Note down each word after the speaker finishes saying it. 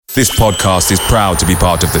This podcast is proud to be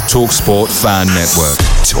part of the TalkSport Fan Network.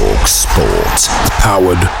 TalkSport.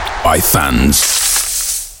 Powered by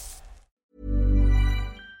fans.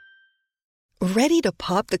 Ready to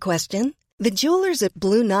pop the question? The jewelers at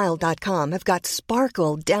BlueNile.com have got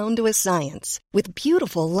sparkle down to a science with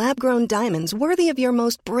beautiful lab-grown diamonds worthy of your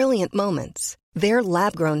most brilliant moments. Their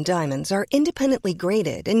lab-grown diamonds are independently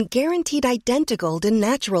graded and guaranteed identical to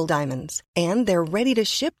natural diamonds. And they're ready to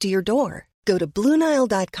ship to your door. Go to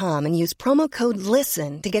BlueNile.com and use promo code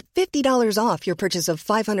LISTEN to get $50 off your purchase of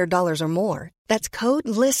 $500 or more. That's code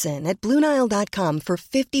LISTEN at BlueNile.com for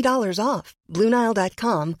 $50 off.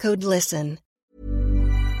 BlueNile.com, code LISTEN.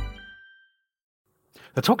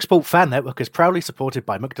 The TalkSport Fan Network is proudly supported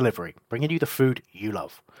by McDelivery, bringing you the food you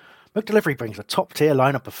love. McDelivery brings a top-tier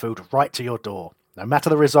lineup of food right to your door. No matter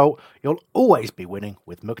the result, you'll always be winning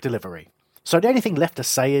with McDelivery. So the only thing left to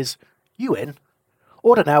say is, you in?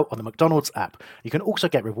 Order now on the McDonald's app. You can also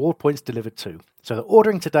get reward points delivered too, so that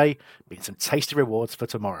ordering today means some tasty rewards for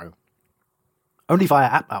tomorrow. Only via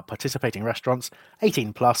app at participating restaurants,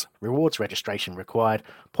 18 plus, rewards registration required,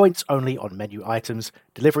 points only on menu items,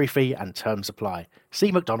 delivery fee and terms apply.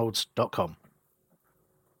 See mcdonalds.com.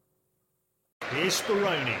 Here's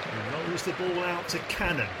Speroni, who rolls the ball out to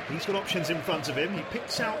Cannon. He's got options in front of him. He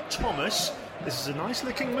picks out Thomas. This is a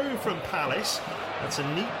nice-looking move from Palace. That's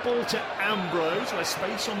a neat ball to Ambrose, with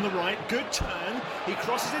space on the right. Good turn. He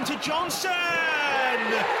crosses into Johnson! Oh,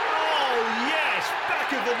 yes!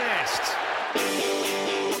 Back of the nest.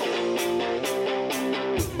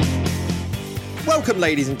 Welcome,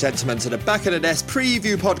 ladies and gentlemen, to the Back of the Nest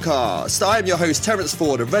preview podcast. I am your host, Terence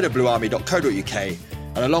Ford of redandbluearmy.co.uk.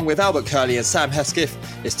 And along with Albert Curley and Sam Hesketh,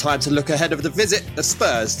 it's time to look ahead of the visit of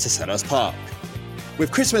Spurs to Selhurst Park.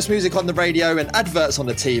 With Christmas music on the radio and adverts on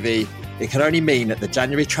the TV, it can only mean that the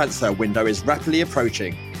January transfer window is rapidly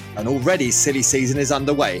approaching, and already silly season is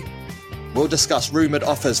underway. We'll discuss rumoured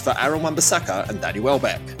offers for Aaron Wan-Bissaka and Danny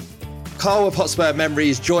Welbeck. Carl of Hotspur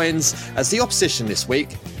Memories joins as the opposition this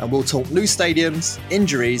week, and we'll talk new stadiums,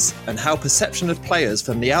 injuries, and how perception of players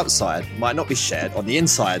from the outside might not be shared on the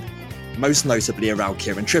inside, most notably around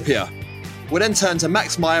Kieran Trippier. We'll then turn to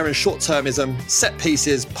Max Meyer and short-termism, set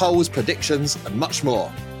pieces, polls, predictions, and much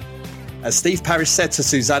more. As Steve Parish said to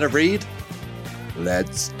Susanna Reid,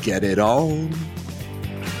 let's get it on.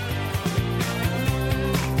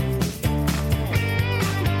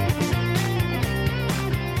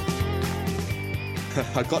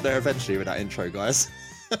 I got there eventually with that intro, guys.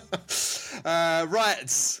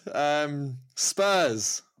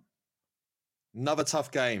 Spurs. Another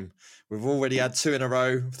tough game. We've already had 2 in a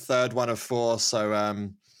row, third one of 4.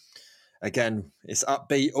 So, again, it's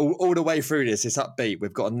upbeat all the way through this. It's upbeat.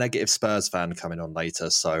 We've got a negative Spurs fan coming on later.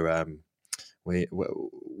 So we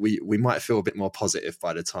might feel a bit more positive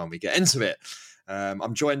by the time we get into it.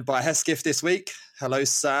 I'm joined by Hesketh this week. Hello,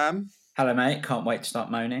 Sam. Hello, mate. Can't wait to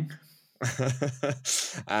start moaning.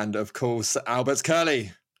 And, of course, Albert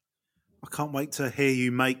Curley. I can't wait to hear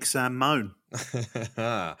you make Sam moan.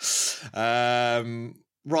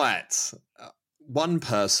 Right. One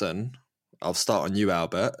person, I'll start on you,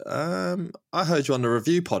 Albert. I heard you on the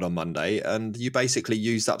review pod on Monday, and you basically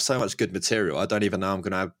used up so much good material. I don't even know I'm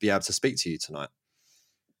going to be able to speak to you tonight.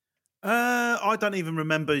 I don't even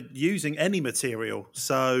remember using any material.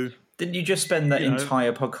 So, didn't you just spend the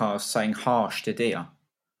entire podcast saying harsh to Dia?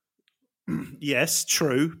 Yes,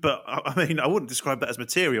 true. But I mean, I wouldn't describe that as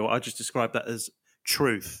material. I just describe that as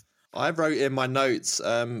truth. I wrote in my notes,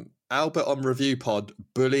 Albert on review pod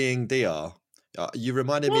bullying DR. You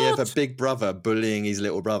reminded me of a big brother bullying his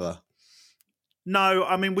little brother. No,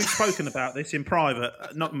 I mean, we've spoken about this in private,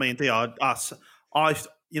 not me and DR, us. I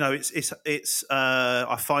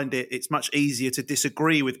find it's much easier to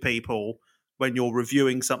disagree with people when you're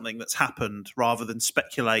reviewing something that's happened rather than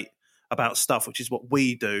speculate about stuff, which is what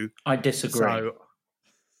we do. I disagree. So,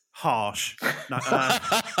 harsh. No,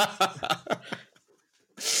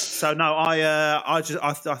 So no, I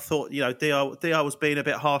thought Dia was being a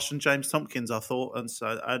bit harsh on James Tompkins. I thought,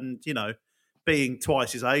 and being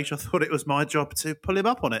twice his age, I thought it was my job to pull him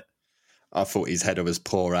up on it. I thought his header was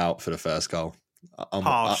poor out for the first goal.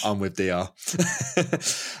 I'm with Dia.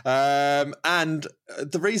 And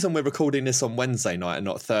the reason we're recording this on Wednesday night and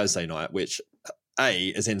not Thursday night, which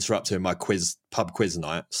is interrupting my pub quiz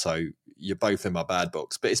night, so you're both in my bad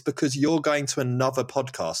books, but it's because you're going to another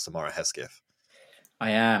podcast tomorrow, Hesketh.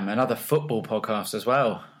 I am. Another football podcast as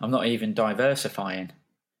well. I'm not even diversifying.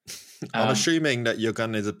 I'm assuming that you're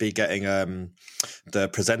going to be getting the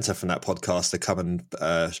presenter from that podcast to come and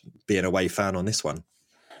be an away fan on this one.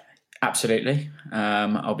 Absolutely.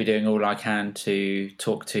 I'll be doing all I can to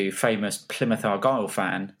talk to famous Plymouth Argyle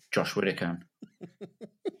fan, Josh Widdicombe.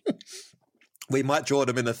 We might draw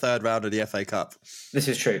them in the third round of the FA Cup. This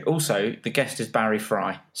is true. Also, the guest is Barry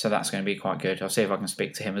Fry, so that's going to be quite good. I'll see if I can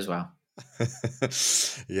speak to him as well.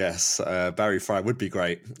 Yes, Barry Fry would be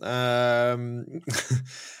great.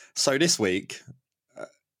 So this week,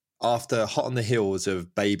 after hot on the heels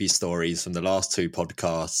of baby stories from the last two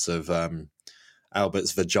podcasts of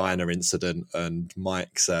Albert's vagina incident and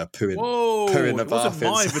Mike's poo in the bath. It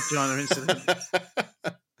wasn't my vagina incident.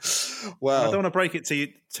 Well, I don't want to break it to you,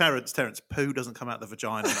 Terence. Poo doesn't come out the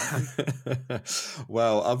vagina.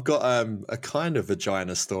 Well, I've got a kind of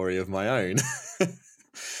vagina story of my own.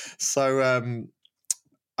 So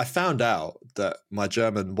I found out that my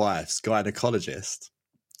German wife's gynecologist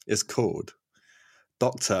is called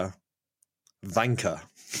Dr. Wanke.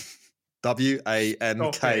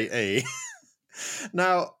 Wanke.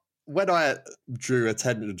 Now, when I drew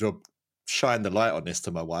attention to shine the light on this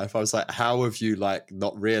to my wife, I was like, how have you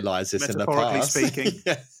not realised this in the past? Speaking.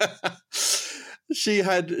 She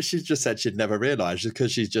just said she'd never realised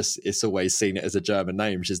because it's always seen it as a German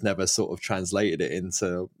name. She's never sort of translated it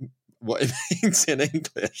into what it means in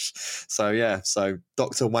English. So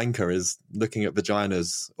Dr. Wanker is looking at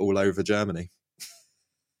vaginas all over Germany.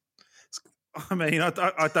 I mean,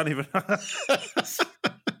 I don't even.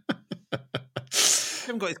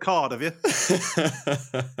 You haven't got his card, have you?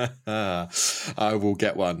 I will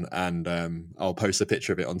get one and I'll post a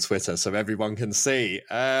picture of it on Twitter so everyone can see.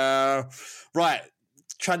 Right,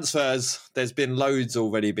 transfers. There's been loads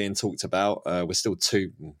already being talked about. We're still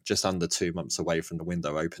just under 2 months away from the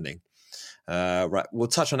window opening. Right, we'll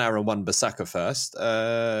touch on Aaron Wan-Bissaka first.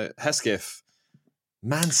 Hesketh,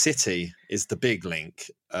 Man City is the big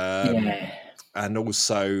link. And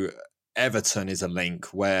also Everton is a link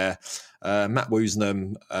where Matt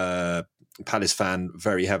Woosnam, Palace fan,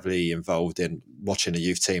 very heavily involved in watching the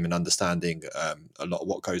youth team and understanding a lot of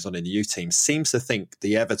what goes on in the youth team, seems to think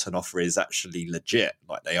the Everton offer is actually legit.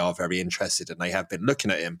 Like, they are very interested and they have been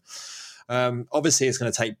looking at him. Obviously, it's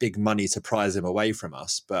going to take big money to prize him away from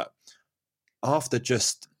us, but after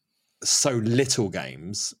just so little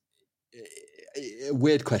games,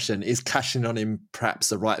 weird question, is cashing on him perhaps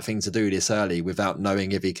the right thing to do this early without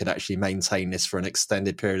knowing if he could actually maintain this for an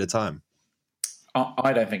extended period of time?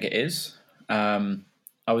 I don't think it is. I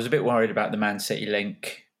was a bit worried about the Man City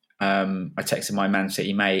link. I texted my Man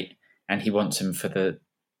City mate and he wants him for the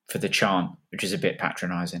chant, which is a bit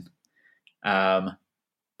patronising. But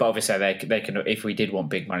obviously they can, if we did want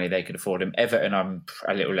big money, they could afford him. Everton I'm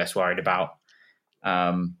a little less worried about.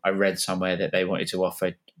 I read somewhere that they wanted to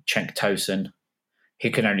offer Cenk Tosun, who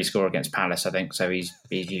can only score against Palace, I think, so he's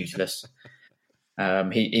useless.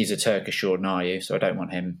 He's a Turkish Jordan, so I don't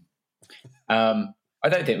want him. I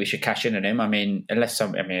don't think we should cash in on him. I mean, if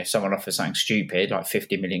someone offers something stupid like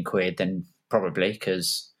 50 million quid, then probably,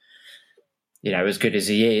 because as good as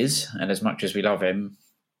he is and as much as we love him,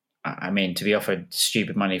 I mean, to be offered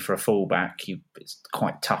stupid money for a fullback, it's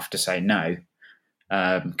quite tough to say no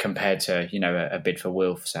compared to a bid for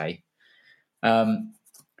Wilf, say.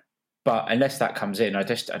 But unless that comes in, I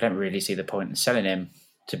don't really see the point in selling him,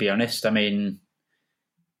 to be honest. I mean,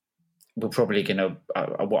 we're probably going to,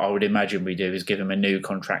 what I would imagine we do is give him a new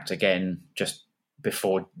contract again just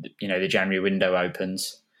before, the January window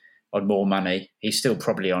opens on more money. He's still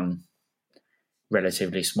probably on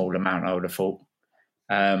relatively small amount, I would have thought.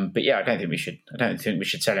 But yeah, I don't think we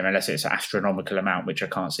should sell him unless it's an astronomical amount, which I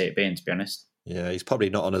can't see it being, to be honest. Yeah, he's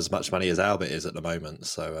probably not on as much money as Albert is at the moment,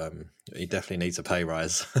 so he definitely needs a pay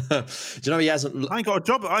rise. Do you know he hasn't? I ain't got a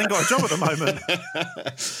job at the moment.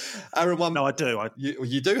 Aaron, No, I do.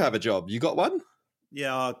 You do have a job. You got one?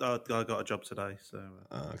 Yeah, I got a job today. So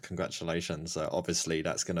congratulations. Obviously,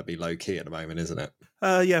 that's going to be low key at the moment, isn't it?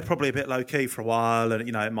 Yeah, probably a bit low key for a while, and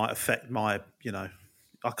it might affect my.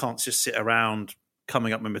 I can't just sit around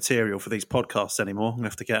coming up with material for these podcasts anymore. I'm going to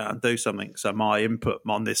have to get out and do something. So my input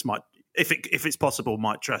on this might, if it's possible,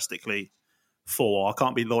 might drastically fall. I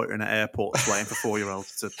can't be loitering at airports waiting for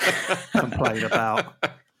 4-year-olds to complain about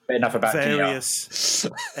enough about various.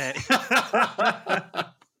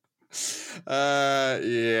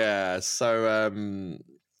 Yeah. So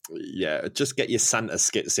just get your Santa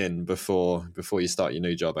skits in before you start your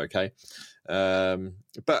new job, okay?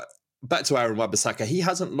 But back to Aaron Wan-Bissaka, he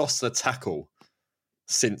hasn't lost a tackle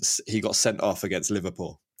since he got sent off against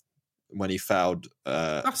Liverpool when he fouled.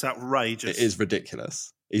 That's outrageous. It is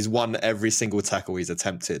ridiculous. He's won every single tackle he's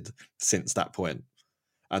attempted since that point.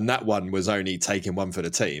 And that one was only taking one for the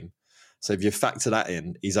team. So if you factor that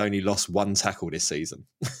in, he's only lost one tackle this season.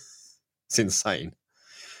 It's insane.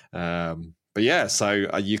 But yeah,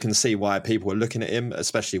 so you can see why people are looking at him,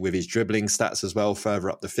 especially with his dribbling stats as well, further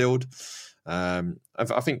up the field. I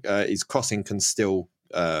think his crossing can still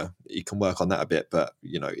he can work on that a bit. But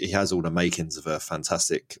he has all the makings of a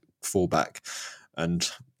fantastic fullback and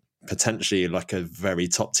potentially like a very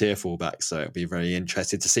top tier fullback. So it'll be very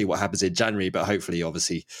interesting to see what happens in January. But hopefully,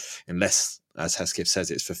 obviously, unless, as Hesketh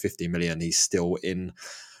says, it's for 50 million, he's still in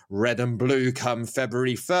red and blue come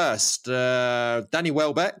February 1st. Danny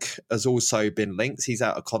Welbeck has also been linked. He's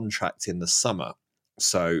out of contract in the summer,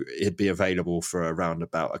 so he'd be available for around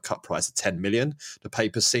about a cut price of 10 million. The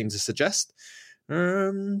papers seem to suggest.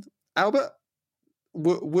 Albert,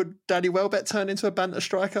 would Danny Welbeck turn into a banter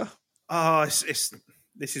striker? Oh,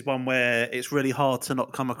 this is one where it's really hard to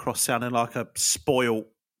not come across sounding like a spoiled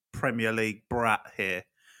Premier League brat here.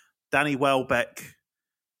 Danny Welbeck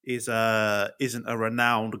isn't a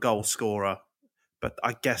renowned goal scorer, but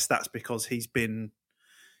I guess that's because he's been,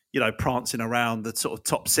 prancing around the sort of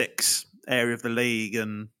top 6 area of the league,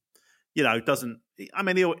 and doesn't. I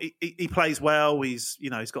mean, he plays well. He's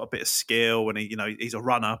he's got a bit of skill, and he's a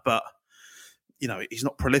runner, but he's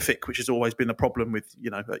not prolific, which has always been a problem with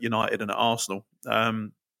at United and at Arsenal.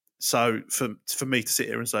 So for me to sit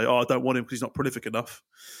here and say, I don't want him because he's not prolific enough.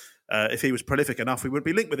 If he was prolific enough, we would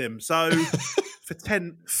be linked with him. So for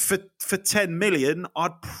 10 million,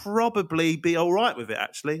 I'd probably be all right with it.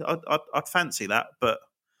 Actually, I'd fancy that, but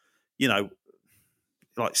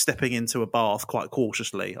like stepping into a bath quite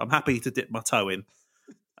cautiously. I'm happy to dip my toe in.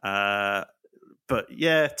 But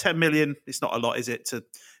yeah, 10 million, it's not a lot, is it, to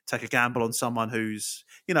take a gamble on someone who's,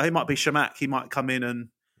 he might be Shamak. He might come in and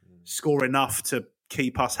score enough to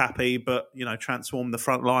keep us happy, but, transform the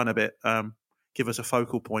front line a bit, give us a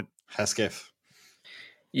focal point. Hesketh.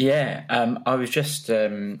 Yeah, I was just,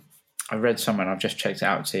 I read somewhere, I've just checked it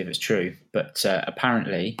out to see if it's true, but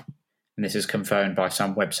apparently, and this is confirmed by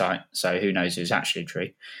some website, so who knows if it's actually true,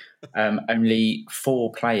 only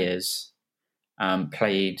 4 players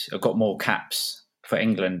got more caps for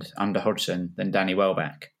England under Hodgson than Danny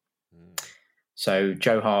Welbeck. So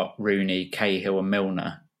Joe Hart, Rooney, Cahill and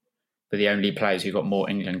Milner were the only players who got more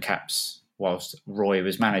England caps whilst Roy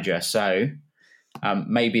was manager. So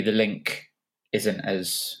maybe the link isn't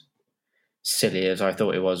as silly as I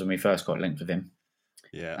thought it was when we first got linked with him.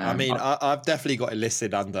 Yeah, I mean, I've definitely got it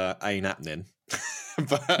listed under ain't happening.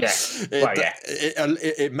 But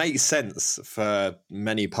it makes sense for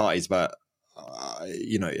many parties, but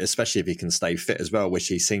especially if he can stay fit as well, which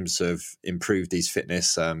he seems to have improved his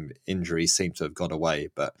fitness. Injuries seem to have gone away,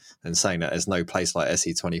 but in saying that, there's no place like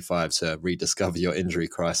SE25 to rediscover your injury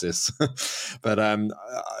crisis. But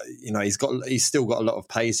he's still got a lot of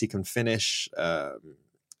pace. He can finish.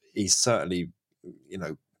 He's certainly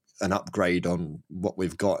an upgrade on what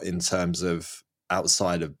we've got in terms of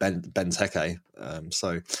outside of Benteke.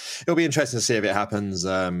 So it'll be interesting to see if it happens.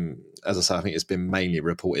 As I say, I think it's been mainly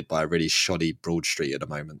reported by a really shoddy Broad Street at the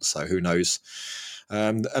moment. So who knows?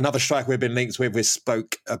 Another striker we've been linked with, we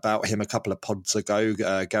spoke about him a couple of pods ago,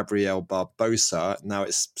 Gabriel Barbosa. Now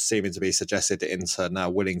it's seeming to be suggested that Inter are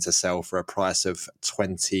now willing to sell for a price of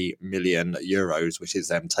 20 million euros, which is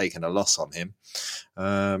them taking a loss on him.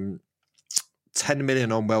 10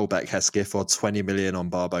 million on Welbeck, Hesketh, or 20 million on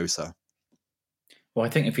Barbosa? Well, I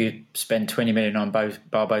think if you spend 20 million on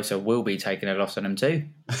Barbosa, we'll be taking a loss on him too.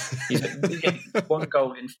 He's got 1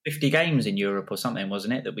 goal in 50 games in Europe or something,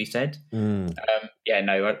 wasn't it, that we said? I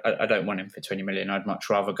don't want him for 20 million. I'd much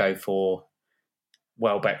rather go for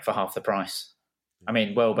Welbeck for half the price. I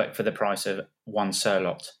mean, Welbeck for the price of 1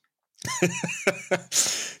 Sørloth.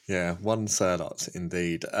 Yeah, 1 Sørloth,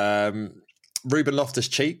 indeed. Ruben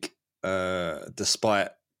Loftus-Cheek,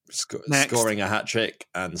 despite scoring a hat-trick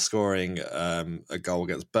and scoring a goal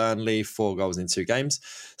against Burnley, 4 goals in 2 games,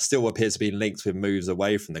 still appears to be linked with moves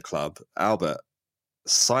away from the club. Albert,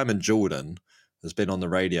 Simon Jordan has been on the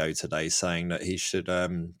radio today saying that he should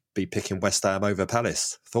be picking West Ham over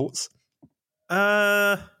Palace. Thoughts?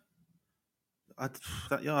 I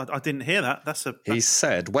didn't hear that. He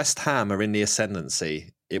said West Ham are in the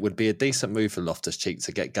ascendancy. It would be a decent move for Loftus-Cheek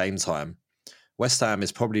to get game time. West Ham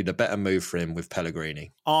is probably the better move for him with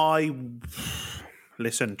Pellegrini.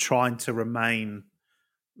 Trying to remain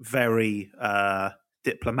very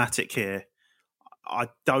diplomatic here, I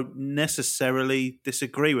don't necessarily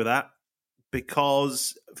disagree with that,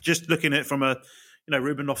 because just looking at it from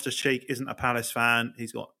Ruben Loftus-Cheek isn't a Palace fan.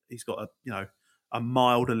 He's got a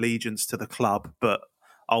mild allegiance to the club, but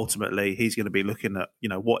ultimately he's going to be looking at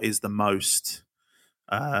what's the most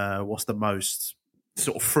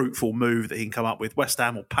sort of fruitful move that he can come up with. West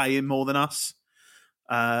Ham will pay him more than us,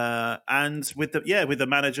 and with the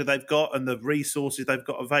manager they've got and the resources they've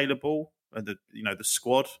got available and the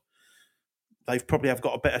squad, they've probably have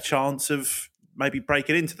got a better chance of maybe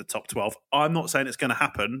breaking into the top 12. I'm not saying it's going to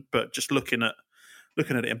happen, but just looking at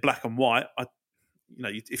it in black and white,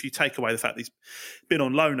 if you take away the fact that he's been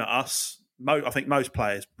on loan at us, I think most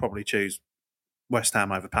players probably choose West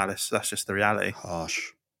Ham over Palace. That's just the reality.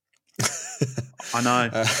 Harsh. I know,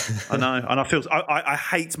 and I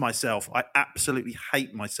hate myself. I absolutely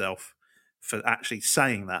hate myself for actually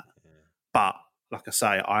saying that. But like I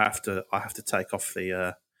say, I have to take off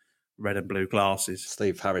the red and blue glasses.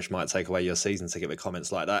 Steve Parish might take away your season ticket with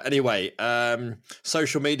comments like that. Anyway,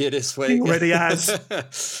 social media this week. He already has.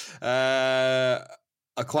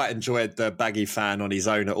 I quite enjoyed the Baggy fan on his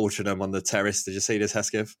own at Altrincham on the terrace. Did you see this,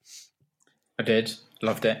 Hesketh? I did.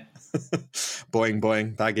 Loved it. Boing,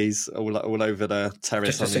 boing, Baggies all over the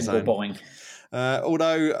terrace. Just a single boing.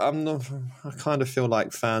 Although I kind of feel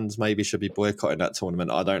like fans maybe should be boycotting that tournament.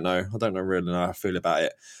 I don't know really how I feel about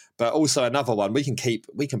it. But also another one, we can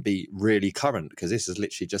be really current because this has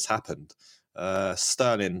literally just happened.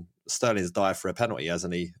 Sterling's dived for a penalty,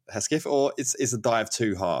 hasn't he, Hesketh? Or is the dive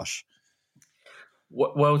too harsh?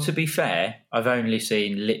 Well, to be fair, I've only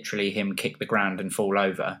seen literally him kick the ground and fall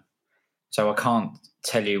over. So I can't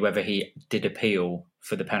tell you whether he did appeal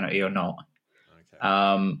for the penalty or not.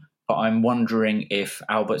 Okay. But I'm wondering if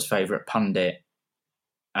Albert's favourite pundit,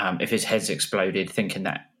 if his head's exploded, thinking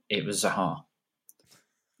that it was Zaha.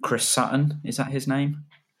 Chris Sutton, is that his name?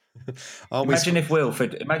 Imagine if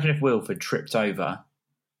Wilford tripped over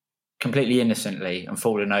completely innocently and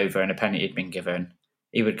fallen over and a penalty had been given.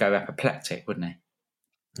 He would go apoplectic, wouldn't he?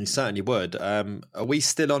 He certainly would. Are we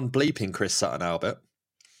still on bleeping Chris Sutton, Albert?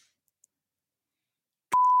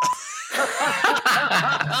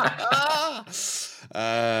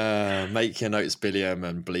 Make your notes, Billiam,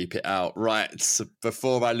 and bleep it out. Right, so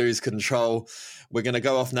before I lose control, we're going to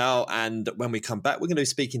go off now, and when we come back, we're going to be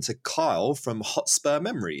speaking to Kyle from Hotspur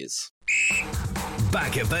Memories.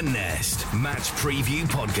 Back of the Nest Match Preview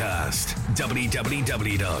Podcast.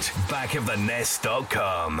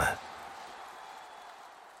 www.backofthenest.com.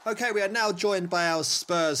 Okay, we are now joined by our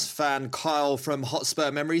Spurs fan, Kyle from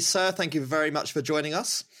Hotspur Memories. Sir, thank you very much for joining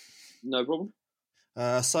us. No problem.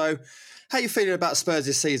 So, how are you feeling about Spurs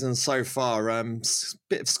this season so far?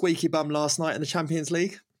 Bit of squeaky bum last night in the Champions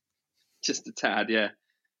League? Just a tad, yeah.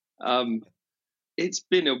 It's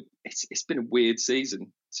been a weird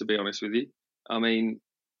season, to be honest with you. I mean,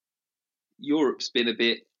 Europe's been a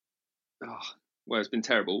bit, it's been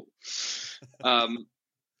terrible. To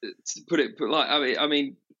put it I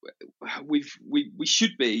mean, we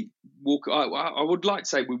should be walking. I would like to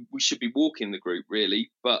say we should be walking the group, really.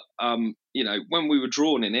 But when we were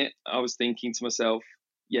drawn in it, I was thinking to myself,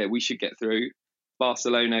 yeah, we should get through.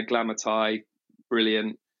 Barcelona, glamour tie,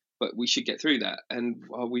 brilliant, but we should get through that, and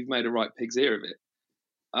we've made a right pig's ear of it.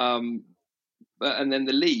 And then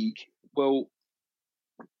the league, well,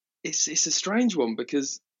 it's a strange one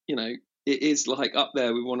because it is like up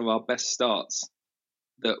there with one of our best starts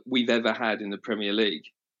that we've ever had in the Premier League.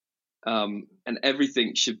 And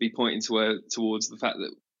everything should be pointing towards the fact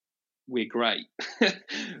that we're great.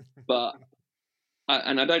 But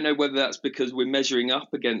I don't know whether that's because we're measuring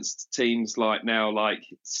up against teams like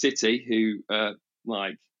City, who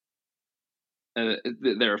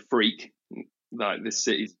they're a freak, like this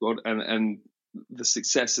City squad, and the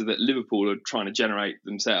success that Liverpool are trying to generate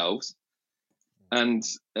themselves, and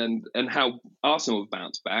how Arsenal have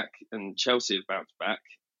bounced back and Chelsea have bounced back.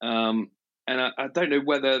 And I don't know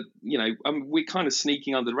whether we're kind of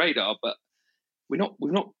sneaking under the radar, but we've not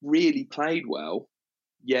really played well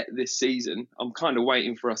yet this season. I'm kind of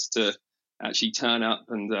waiting for us to actually turn up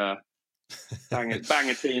and bang a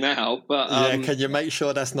team out. But can you make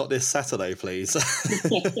sure that's not this Saturday, please?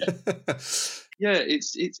 Yeah,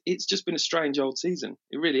 it's just been a strange old season.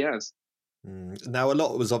 It really has. Now, a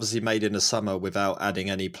lot was obviously made in the summer without adding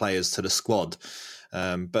any players to the squad.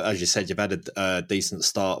 But as you said, you've had a decent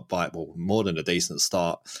start more than a decent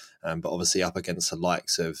start. But obviously up against the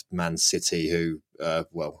likes of Man City, who,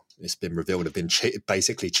 it's been revealed have been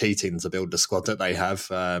basically cheating to build the squad that they have.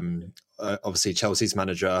 Obviously, Chelsea's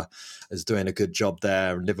manager is doing a good job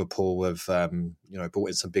there. And Liverpool have, brought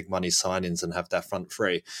in some big money signings and have their front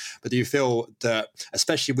three. But do you feel that,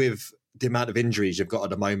 especially with the amount of injuries you've got at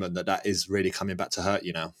the moment, that is really coming back to hurt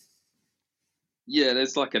you now? Yeah,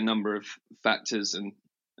 there's like a number of factors, and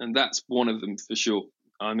that's one of them for sure.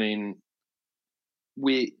 I mean,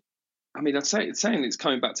 I'm saying it's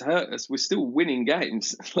coming back to hurt us. We're still winning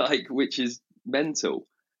games, which is mental.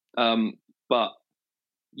 But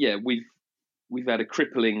yeah, we've had a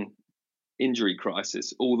crippling injury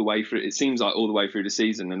crisis all the way through. It seems like all the way through the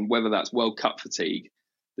season, and whether that's World Cup fatigue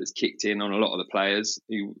that's kicked in on a lot of the players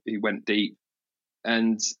who went deep,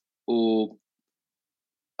 or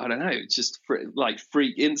I don't know, just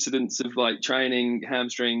freak incidents of training,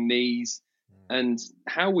 hamstring, knees, and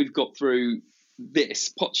how we've got through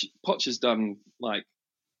this. Poch has done like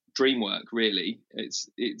dream work. Really, it's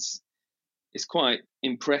quite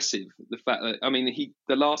impressive. The fact that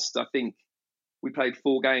I think we played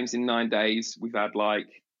 4 games in 9 days. We've had like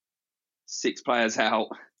 6 players out,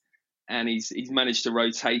 and he's managed to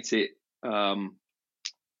rotate it and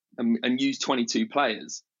use 22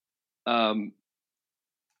 players. But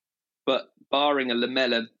barring a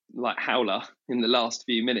Lamela like howler in the last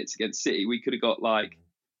few minutes against City, we could have got like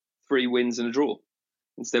 3 wins and a draw.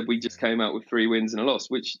 Instead, we just came out with 3 wins and a loss,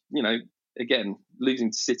 which, again,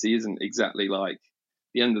 losing to City isn't exactly like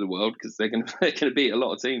the end of the world, because they're going to beat a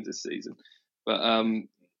lot of teams this season. But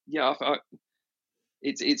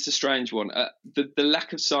it's a strange one. The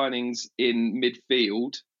lack of signings in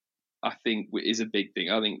midfield, I think, is a big thing.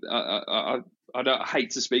 I think I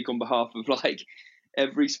hate to speak on behalf of like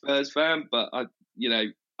every Spurs fan, but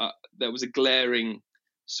there was a glaring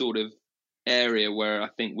sort of area where I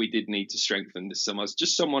think we did need to strengthen this summer.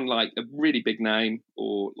 Just someone like a really big name,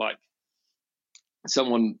 or like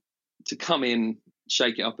someone to come in,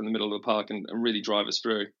 shake it up in the middle of the park and really drive us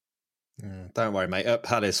through. Don't worry, mate. At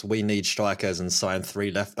Palace, we need strikers and sign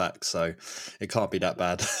 3 left backs, so it can't be that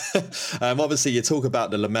bad. Obviously, you talk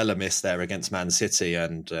about the Lamela miss there against Man City,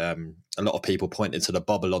 and a lot of people pointed to the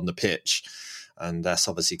bubble on the pitch, and that's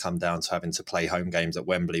obviously come down to having to play home games at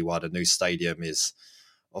Wembley while the new stadium is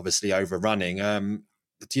obviously overrunning.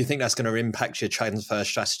 Do you think that's going to impact your transfer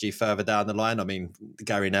strategy further down the line? I mean,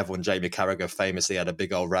 Gary Neville and Jamie Carragher famously had a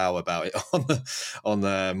big old row about it on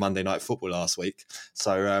the Monday Night Football last week.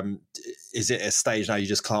 So is it a stage now you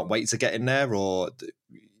just can't wait to get in there, or do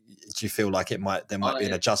you feel like there might be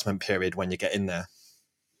an adjustment period when you get in there?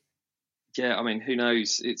 Yeah, I mean, who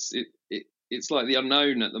knows? It's like the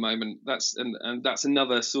unknown at the moment. That's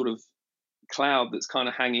another sort of cloud that's kind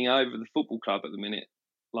of hanging over the football club at the minute.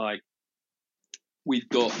 Like, we've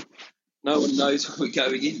got no one knows when we're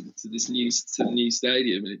going into this new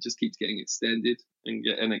stadium, and it just keeps getting extended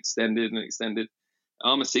and extended and extended.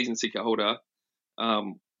 I'm a season ticket holder.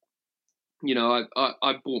 I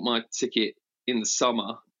bought my ticket in the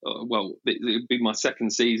summer. Well, it would be my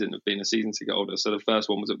second season of being a season ticket holder. So the first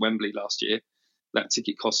one was at Wembley last year. That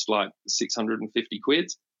ticket cost like 650 quid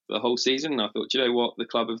for the whole season. And I thought, you know what? The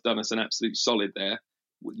club have done us an absolute solid there.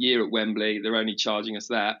 Year at Wembley, they're only charging us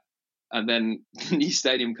that. And then the new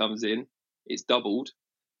stadium comes in, it's doubled,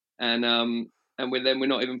 and we're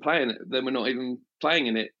not even playing it. Then we're not even playing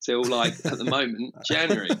in it till like at the moment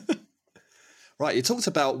January. Right, you talked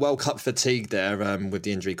about World Cup fatigue there with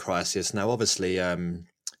the injury crisis. Now, obviously,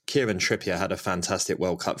 Kieran Trippier had a fantastic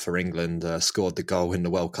World Cup for England, scored the goal in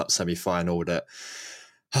the World Cup semi-final that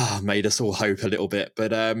made us all hope a little bit,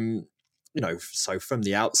 but. So from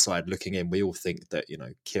the outside looking in, we all think that,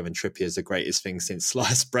 Kieran Trippier is the greatest thing since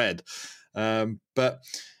sliced bread. But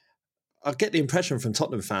I get the impression from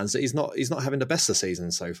Tottenham fans that he's not having the best of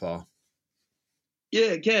season so far.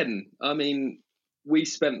 Yeah, again, I mean, we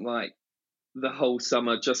spent like the whole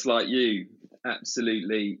summer, just like you,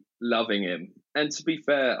 absolutely loving him. And to be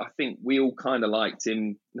fair, I think we all kind of liked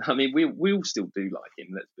him. I mean, we all still do like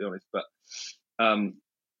him, let's be honest. But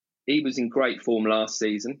he was in great form last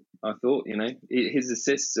season. I thought, his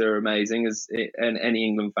assists are amazing, as any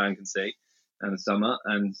England fan can see in the summer,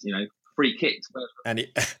 and free kicks.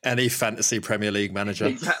 Any fantasy Premier League manager,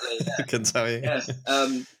 exactly, yeah. can tell you. Yes,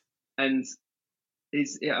 and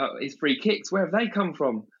his free kicks, where have they come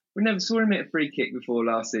from? We never saw him hit a free kick before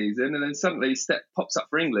last season, and then suddenly he pops up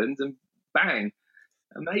for England, and bang,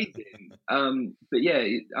 amazing. But yeah,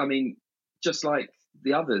 I mean, just like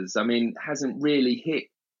the others, I mean, hasn't really hit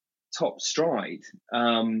top stride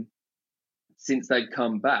since they've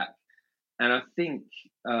come back, and I think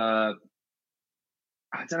I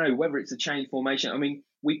don't know whether it's a change formation. I mean,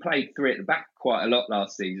 we played 3 at the back quite a lot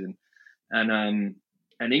last season, and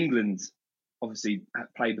England obviously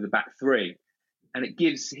played with the back 3, and it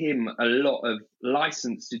gives him a lot of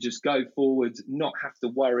license to just go forward, not have to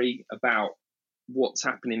worry about what's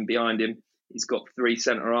happening behind him. He's got 3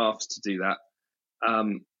 centre halves to do that,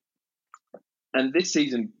 and this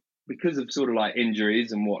season, because of sort of like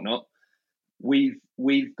injuries and whatnot,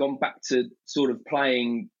 we've gone back to sort of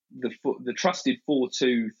playing the trusted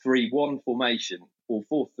 4-2-3-1 formation, or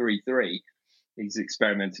 4-3-3. He's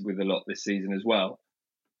experimented with a lot this season as well,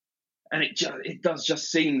 and it does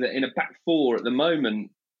just seem that in a back 4 at the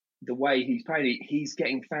moment, the way he's playing, he's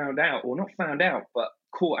getting found out, or not found out, but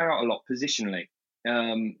caught out a lot positionally.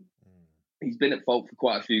 He's been at fault for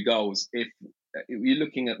quite a few goals. If you're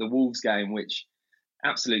looking at the Wolves game, which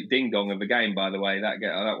absolute ding dong of a game, by the way,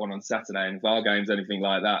 that one on Saturday. And if our game's anything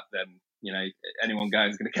like that, then anyone going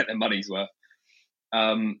is going to get their money's worth.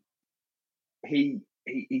 He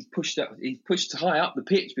he's pushed high up the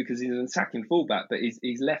pitch because he's an attacking fullback, but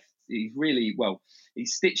he's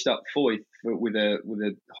stitched up Foyth with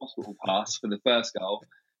a hospital pass for the first goal.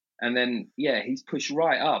 And then, he's pushed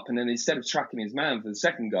right up. And then instead of tracking his man for the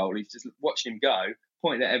second goal, he's just watching him go,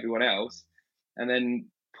 pointing at everyone else. And then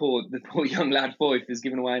the poor young lad Foyth has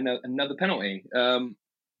given away another penalty. And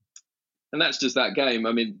that's just that game.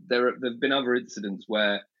 I mean, there have been other incidents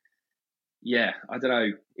where, I don't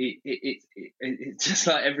know. It's just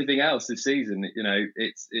like everything else this season. You know,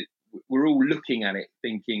 we're all looking at it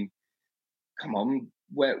thinking, come on,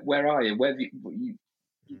 where are you? Where have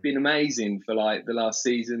you've been amazing for like the last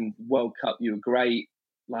season, World Cup. You were great,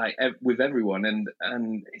 like with everyone,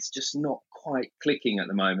 and it's just not quite clicking at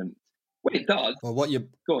the moment. When it does, well,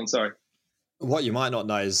 go on. Sorry. What you might not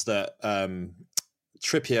know is that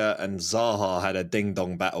Trippier and Zaha had a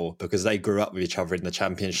ding-dong battle because they grew up with each other in the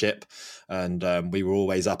Championship, and we were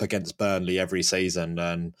always up against Burnley every season.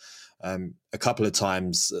 And a couple of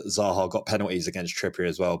times Zaha got penalties against Trippier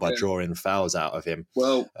as well by drawing fouls out of him.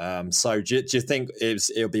 Well, so do you think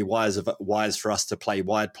it'll be wise for us to play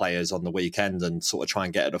wide players on the weekend and sort of try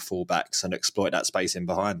and get at the fullbacks and exploit that space in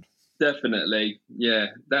behind? Definitely, yeah.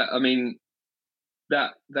 That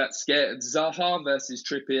scared Zaha versus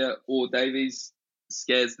Trippier or Davies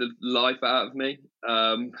scares the life out of me.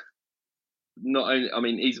 Not only, I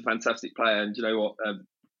mean, he's a fantastic player, and you know what?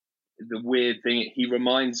 The weird thing, he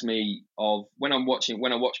reminds me of when I watch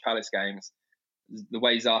Palace games, the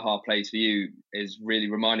way Zaha plays for you is really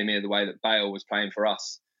reminding me of the way that Bale was playing for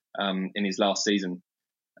us in his last season,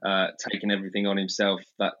 taking everything on himself.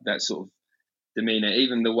 That sort of demeanour,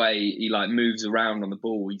 even the way he like moves around on the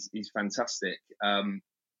ball, he's fantastic.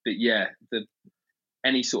 But yeah,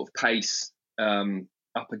 any sort of pace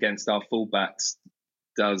up against our fullbacks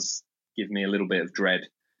does give me a little bit of dread.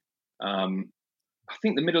 I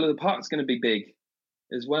think the middle of the park is going to be big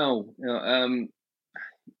as well.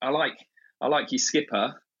 I like your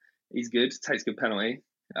skipper. He's good, takes good penalty.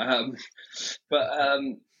 But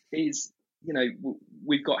he's, you know,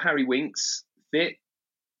 we've got Harry Winks fit,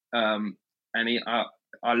 and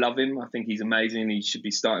I love him. I think he's amazing. He should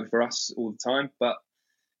be starting for us all the time. But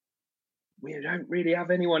we don't really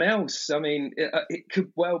have anyone else. I mean, it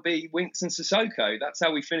could well be Winks and Sissoko. That's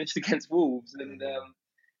how we finished against Wolves. And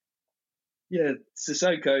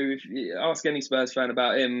Sissoko, if you ask any Spurs fan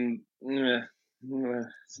about him,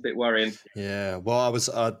 it's a bit worrying. Yeah, well,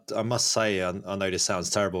 I must say, I know this sounds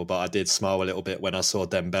terrible, but I did smile a little bit when I saw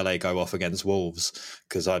Dembele go off against Wolves,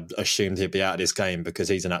 because I assumed he'd be out of this game because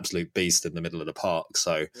he's an absolute beast in the middle of the park.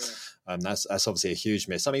 So that's obviously a huge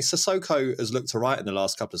miss. I mean, Sissoko has looked all right in the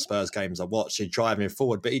last couple of Spurs games I watched. He's driving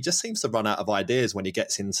forward, but he just seems to run out of ideas when he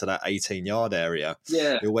gets into that 18-yard area.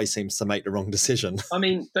 Yeah, he always seems to make the wrong decision. I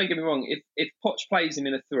mean, don't get me wrong. If Poch plays him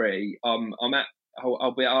in a 3,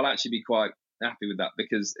 I'll actually be quite happy with that,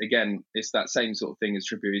 because again, it's that same sort of thing as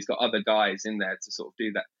Trippier. He's got other guys in there to sort of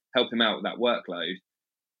do that, help him out with that workload.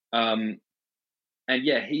 And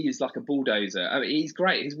yeah, he is like a bulldozer. I mean, he's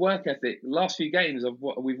great. His work ethic, last few games of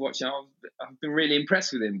what we've watched, I've been really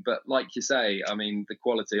impressed with him. But like you say, I mean, the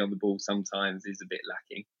quality on the ball sometimes is a bit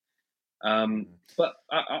lacking. But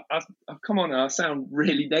I come on, I sound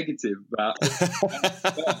really negative about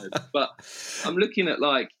but I'm looking at,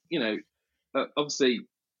 like, you know, obviously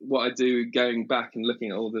what I do, going back and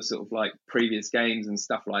looking at all the sort of like previous games and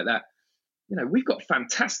stuff like that. You know, we've got a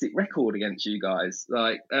fantastic record against you guys.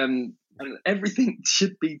 Like, and everything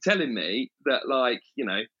should be telling me that, like, you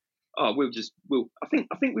know, I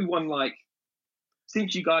think we won, like,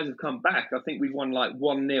 since you guys have come back, I think we've won like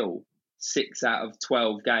 1-0, 6 out of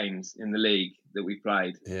 12 games in the league that we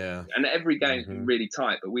played. Yeah. And every game's been really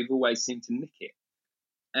tight, but we've always seemed to nick it.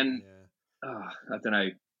 And I don't know.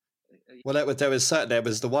 Well, there was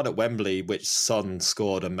the one at Wembley which Son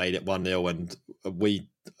scored and made it 1-0, and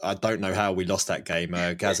I don't know how we lost that game.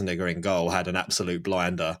 Gazaniga in goal had an absolute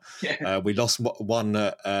blinder. Yeah. We lost one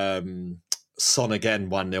at Son again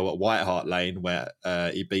 1-0 at White Hart Lane, where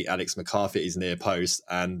he beat Alex McCarthy at his near post,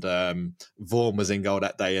 and Vaughan was in goal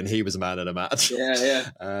that day, and he was man of the match.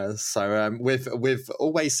 Yeah. So we've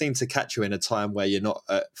always seemed to catch you in a time where you're not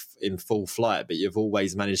in full flight, but you've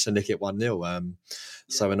always managed to nick it 1-0.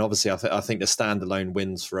 So, and obviously, I think the standalone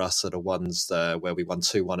wins for us are the ones where we won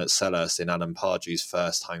 2-1 at Selhurst in Alan Pardew's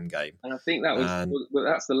first home game. And I think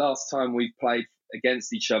that's the last time we've played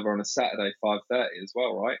against each other on a Saturday 5:30 as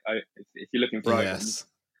well, right? If you're looking for yes.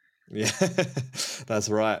 Yeah, that's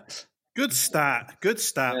right. Good stat.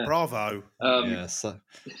 Yeah. Bravo. So.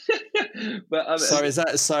 But so is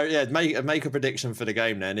that so? Yeah, make a prediction for the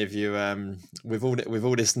game then. If you with all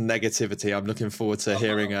this negativity, I'm looking forward to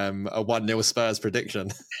hearing a 1-0 Spurs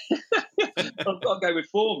prediction. I've got to go with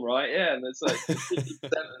form, right? Yeah, and it's like 50% of the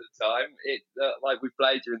time, like we've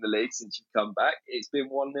played you in the league since you've come back, it's been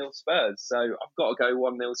 1-0 Spurs. So I've got to go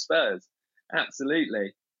 1-0 Spurs.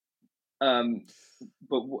 Absolutely. But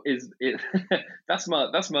is it? that's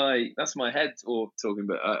my head or talking,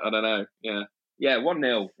 but I don't know. Yeah,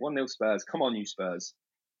 1-0 Spurs. Come on, you Spurs.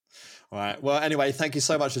 All right. Well, anyway, thank you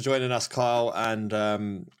so much for joining us, Kyle, and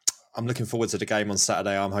I'm looking forward to the game on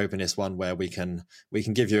Saturday. I'm hoping it's one where we can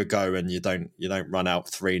give you a go and you don't run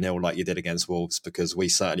out 3-0 like you did against Wolves, because we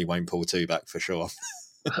certainly won't pull 2 back for sure.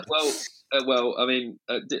 Well, I mean,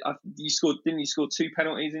 didn't you score 2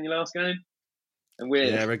 penalties in your last game? And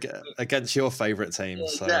we're against your favourite team. Yeah,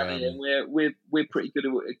 exactly, so, and we're pretty good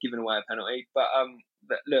at giving away a penalty. But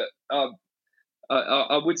look,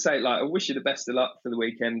 I would say, like, I wish you the best of luck for the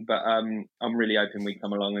weekend. But I'm really hoping we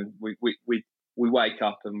come along and we wake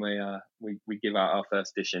up and we give out our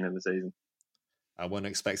first edition of the season. I wouldn't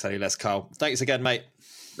expect any less, Carl. Thanks again, mate.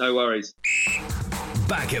 No worries.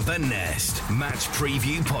 Back of the Nest Match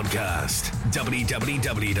Preview Podcast.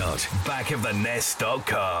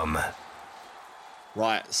 www.backofthenest.com.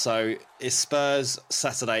 Right, so it's Spurs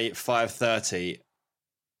Saturday 5:30.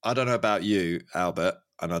 I don't know about you, Albert,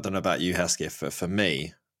 and I don't know about you, Hesketh, but for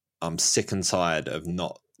me, I'm sick and tired of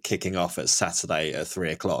not kicking off at Saturday at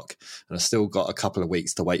 3:00, and I've still got a couple of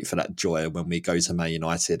weeks to wait for that joy when we go to Man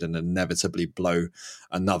United and inevitably blow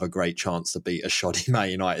another great chance to beat a shoddy Man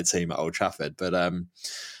United team at Old Trafford. But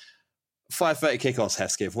 5:30 kickoffs,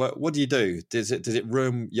 Hesketh. What do you do? Does it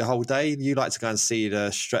ruin your whole day? You like to go and see the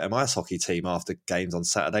Streatham ice hockey team after games on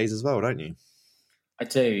Saturdays as well, don't you? I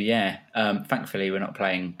do, yeah. Thankfully, we're not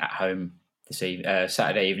playing at home this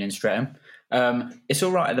Saturday evening, Streatham. It's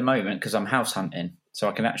all right at the moment because I'm house hunting, so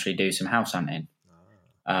I can actually do some house hunting.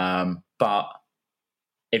 But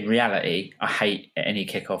in reality, I hate any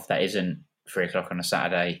kickoff that isn't 3:00 on a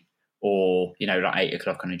Saturday or, like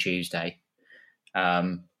 8:00 on a Tuesday.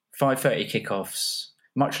 5:30 kickoffs,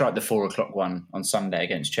 much like the 4:00 one on Sunday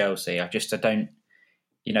against Chelsea. I don't,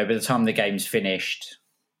 by the time the game's finished,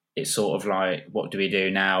 it's sort of like, what do we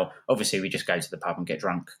do now? Obviously, we just go to the pub and get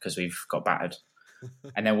drunk because we've got battered.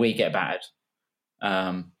 And then we get battered.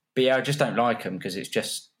 But yeah, I just don't like them because it's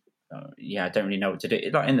just, I don't really know what to do.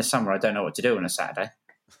 Like in the summer, I don't know what to do on a Saturday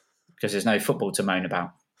because there's no football to moan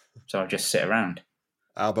about. So I just sit around.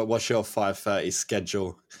 Albert, what's your 5:30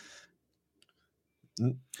 schedule?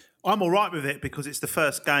 I'm all right with it because it's the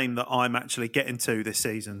first game that I'm actually getting to this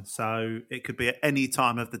season. So it could be at any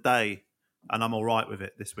time of the day, and I'm all right with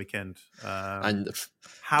it this weekend. And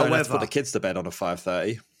however, don't have to put the kids to bed on a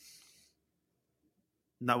 5:30.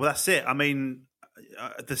 No, well, that's it. I mean,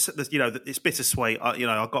 it's bittersweet.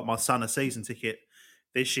 I got my son a season ticket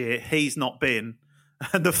this year. He's not been.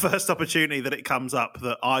 And the first opportunity that it comes up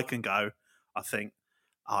that I can go, I think,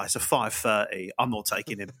 it's a 5:30. I'm not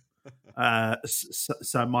taking him.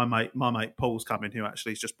 So my mate Paul's coming, who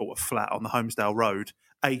actually has just bought a flat on the Holmesdale Road,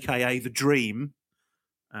 aka the Dream.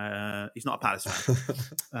 He's not a Palace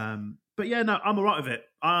fan, but yeah, no, I'm all right with it.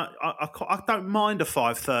 I don't mind a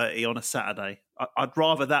 5:30 on a Saturday. I'd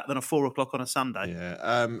rather that than a 4:00 on a Sunday.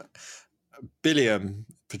 Yeah. Billiam,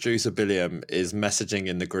 producer Billiam, is messaging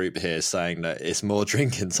in the group here saying that it's more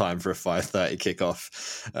drinking time for a 5:30 kickoff.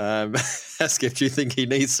 Hesketh, do you think he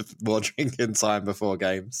needs more drinking time before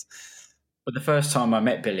games? But the first time I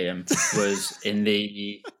met Billiam was in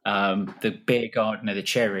the beer garden of the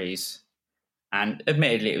Cherries, and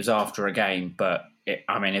admittedly it was after a game. But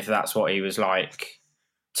if that's what he was like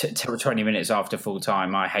 20 minutes after full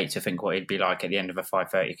time, I hate to think what he'd be like at the end of a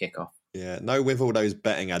 5:30 kickoff. Yeah, no, with all those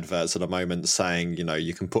betting adverts at the moment saying,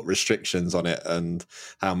 you can put restrictions on it and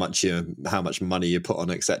how much money you put on,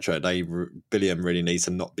 etc. Billiam really needs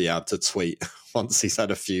to not be able to tweet once he's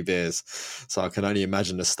had a few beers. So I can only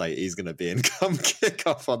imagine the state he's going to be in come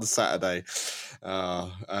kickoff on Saturday.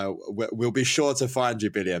 We'll be sure to find you,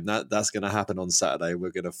 Billiam. That's going to happen on Saturday.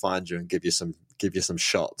 We're going to find you and give you some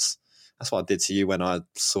shots. That's what I did to you when I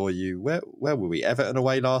saw you. Where were we? Everton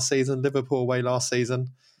away last season, Liverpool away last season.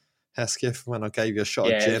 Hesketh, when I gave you a shot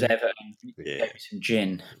of gin. Yeah, it was Everton. You gave me some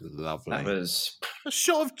gin. Lovely. That was... A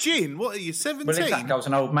shot of gin? What are you, 17? Well, exactly. I was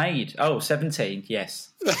an old maid. Oh, 17,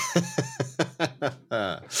 yes.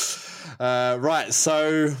 Right,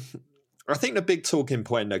 so I think the big talking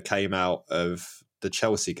point that came out of the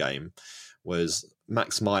Chelsea game was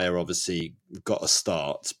Max Meyer obviously got a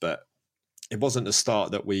start, but it wasn't the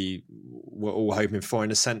start that we were all hoping for, in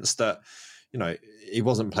the sense that, he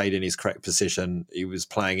wasn't played in his correct position. He was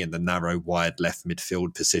playing in the narrow, wide left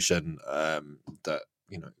midfield position that,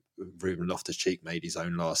 Ruben Loftus-Cheek made his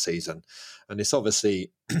own last season. And it's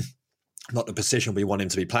obviously not the position we want him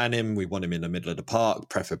to be playing in. We want him in the middle of the park,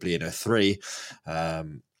 preferably in a 3.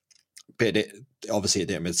 But obviously it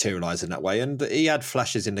didn't materialise in that way. And he had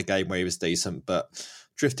flashes in the game where he was decent, but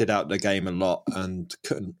drifted out the game a lot and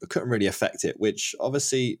couldn't really affect it, which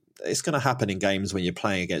obviously it's going to happen in games when you're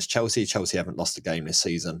playing against Chelsea. Chelsea haven't lost a game this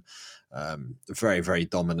season. A very, very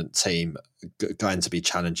dominant team, going to be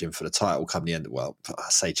challenging for the title come the end. Well, I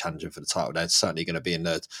say challenging for the title. They're certainly going to be in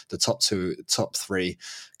the top 3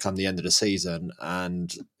 come the end of the season.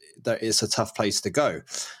 And it's a tough place to go.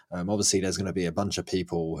 Obviously, there's going to be a bunch of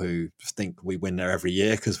people who think we win there every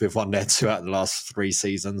year because we've won there 2 out of the last 3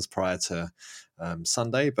 seasons prior to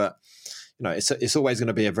Sunday. But it's always going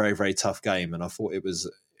to be a very, very tough game. And I thought it was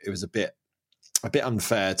a bit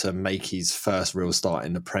unfair to make his first real start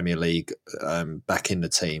in the Premier League back in the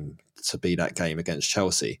team to be that game against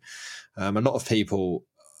Chelsea. A lot of people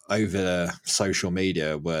over social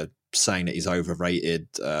media were saying that he's overrated.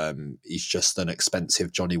 He's just an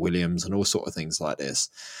expensive Johnny Williams and all sort of things like this.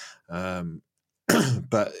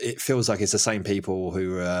 But it feels like it's the same people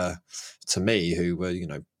who, to me, who were,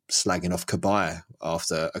 slagging off Kabay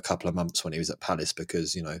after a couple of months when he was at Palace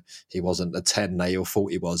because, he wasn't the 10 they all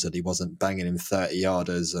thought he was, and he wasn't banging in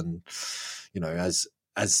 30-yarders and,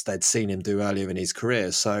 as they'd seen him do earlier in his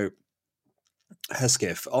career. So,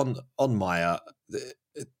 Hesketh, on Maya,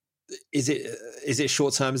 is it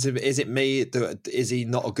short term? Is it me? Is he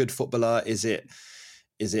not a good footballer? Is it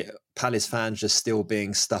Palace fans just still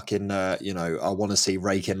being stuck in, I want to see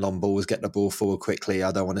raking long balls, get the ball forward quickly.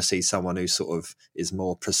 I don't want to see someone who sort of is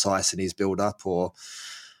more precise in his build-up, or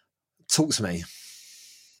talk to me.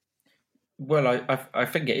 Well, I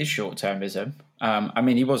think it is short-termism.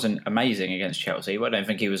 He wasn't amazing against Chelsea, but I don't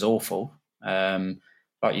think he was awful.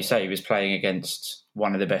 Like you say, he was playing against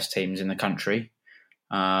one of the best teams in the country.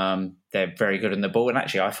 They're very good on the ball. And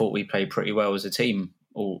actually, I thought we played pretty well as a team,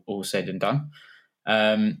 all said and done.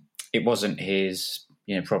 It wasn't his,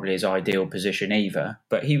 probably his ideal position either,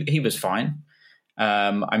 but he was fine.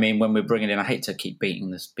 When we're bringing in, I hate to keep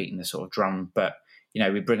beating the sort of drum, but,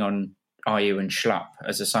 we bring on Ayew and Schlupp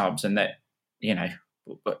as the subs, and that,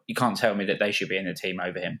 but you can't tell me that they should be in the team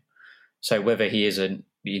over him. So whether he is a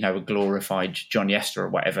glorified John Yester or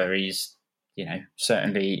whatever, he's,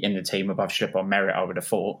 certainly in the team above Schlupp on merit, I would have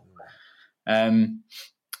thought.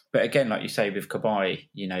 But again, like you say with Kabay,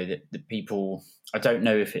 the people, I don't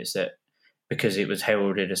know if it's that because it was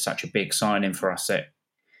heralded as such a big signing for us that,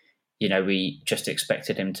 we just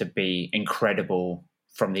expected him to be incredible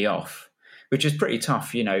from the off, which is pretty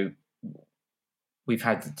tough. We've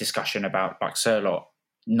had the discussion about like Sørloth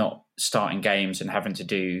not starting games and having to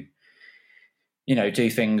do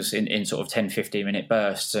things in sort of 10, 15-minute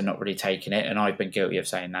bursts and not really taking it. And I've been guilty of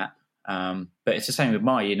saying that. But it's the same with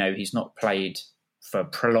Maya. He's not played for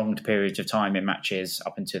prolonged periods of time in matches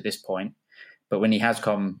up until this point. But when he has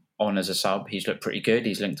come on as a sub, he's looked pretty good.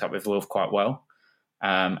 He's linked up with Wilf quite well.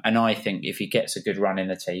 And I think if he gets a good run in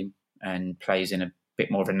the team and plays in a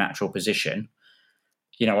bit more of a natural position,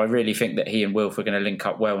 I really think that he and Wilf are going to link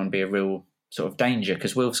up well and be a real sort of danger,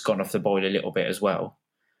 because Wilf's gone off the boil a little bit as well.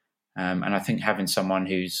 And I think having someone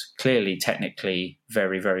who's clearly technically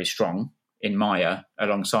very, very strong in Maya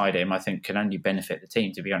alongside him, I think can only benefit the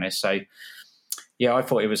team, to be honest. So, yeah, I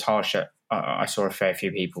thought it was harsh. I saw a fair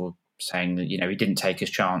few people saying that, he didn't take his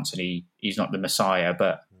chance and he's not the Messiah.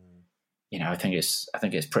 But, I think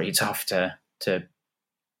it's pretty tough to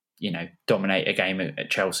dominate a game at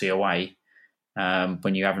Chelsea away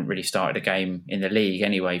when you haven't really started a game in the league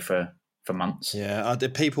anyway for months. Yeah,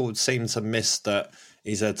 people seem to miss that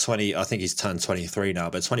he's I think he's turned 23 now,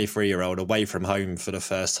 but 23-year-old away from home for the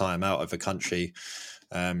first time out of the country.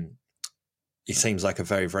 He seems like a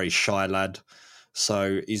very, very shy lad.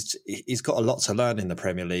 So he's got a lot to learn in the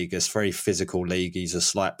Premier League. It's a very physical league. He's a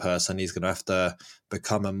slight person. He's going to have to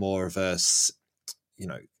become a more of a,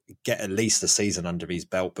 get at least a season under his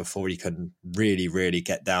belt before he can really, really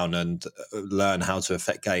get down and learn how to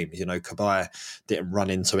affect games. Kabay didn't run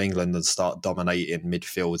into England and start dominating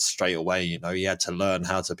midfield straight away. He had to learn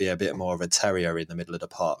how to be a bit more of a terrier in the middle of the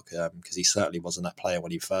park because he certainly wasn't that player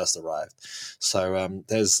when he first arrived. So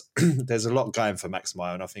there's a lot going for Max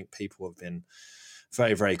Meyer, and I think people have been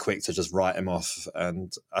very, very quick to just write him off.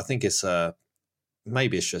 And I think it's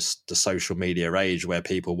maybe it's just the social media age where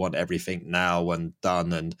people want everything now and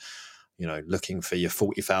done and, looking for your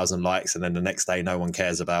 40,000 likes and then the next day no one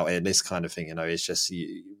cares about it. This kind of thing, it's just,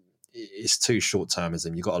 it's too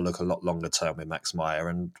short-termism. You've got to look a lot longer term with Max Meyer.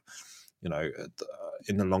 And,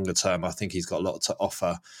 in the longer term, I think he's got a lot to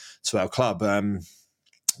offer to our club.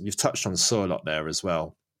 You've touched on Sørloth there as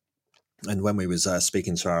well. And when we was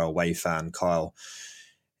speaking to our away fan, Kyle,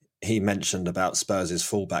 he mentioned about Spurs'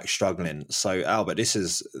 fullback struggling. So, Albert, this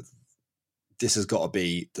has got to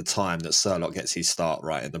be the time that Surlock gets his start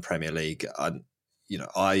right in the Premier League.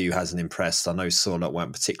 Ayew hasn't impressed. I know Surlock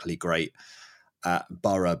weren't particularly great at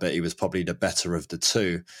Borough, but he was probably the better of the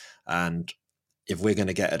two. And if we're going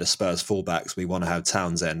to get at the Spurs fullbacks, we want to have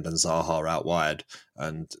Townsend and Zaha out wide.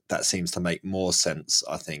 And that seems to make more sense,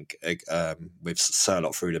 I think, with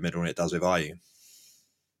Surlock through the middle than it does with Ayew.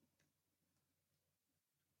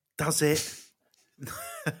 Does it?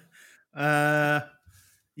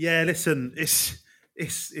 Yeah, listen,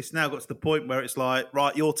 it's now got to the point where it's like,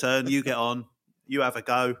 right, your turn, you get on, you have a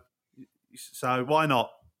go. So why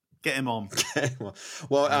not? Get him on.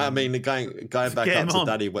 Well, I mean, going back up to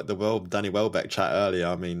Danny Welbeck chat earlier,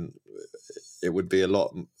 I mean, it would be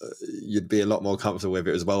you'd be a lot more comfortable if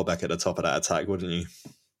it was Welbeck at the top of that attack, wouldn't you?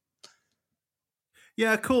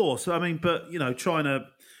 Yeah, of course. I mean, but,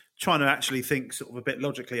 trying to actually think sort of a bit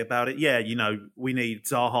logically about it. Yeah, we need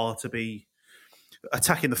Zaha to be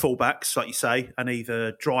attacking the fullbacks, like you say, and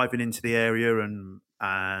either driving into the area and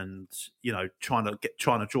trying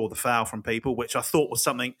to draw the foul from people, which I thought was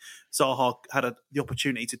something Zaha had the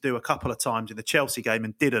opportunity to do a couple of times in the Chelsea game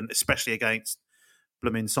and didn't, especially against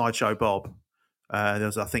blooming Sideshow Bob. I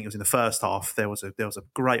think it was in the first half. There was a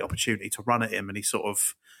great opportunity to run at him, and he sort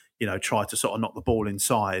of tried to sort of knock the ball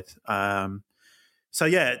inside. So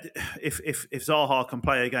yeah, if Zaha can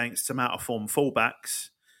play against some out of form fullbacks,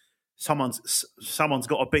 someone's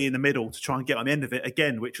got to be in the middle to try and get on the end of it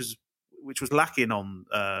again, which was lacking on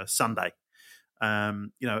Sunday.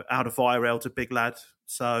 Out of Villarreal to big lad,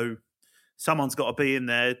 so someone's got to be in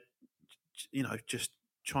there, just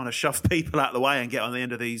trying to shove people out of the way and get on the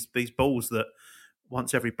end of these balls that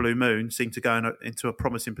once every blue moon seem to go into a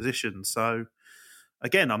promising position. So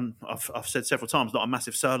again, I've said several times, not a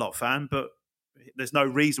massive Surlock fan, but there's no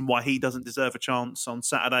reason why he doesn't deserve a chance on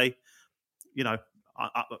Saturday.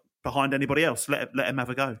 Behind anybody else, let him have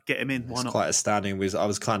a go. Get him in. Why not? It's quite astounding. I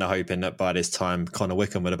was kind of hoping that by this time Connor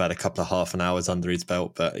Wickham would have had a couple of half an hours under his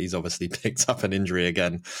belt, but he's obviously picked up an injury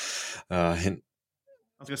again. I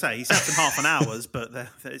was going to say, he's had some half an hours, but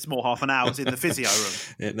it's more half an hours in the physio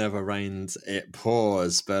room. It never rains, it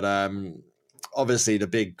pours. But obviously the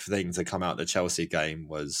big thing to come out of the Chelsea game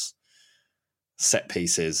was set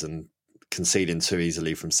pieces and conceding too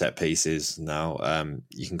easily from set pieces. Now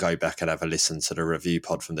you can go back and have a listen to the review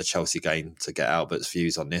pod from the Chelsea game to get Albert's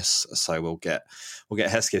views on this. So we'll get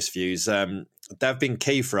Hesketh's views. They've been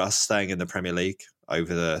key for us staying in the Premier League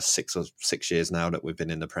over the 6 years now that we've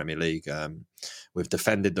been in the Premier League. We've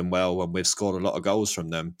defended them well and we've scored a lot of goals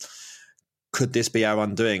from them. Could this be our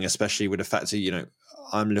undoing, especially with the fact that,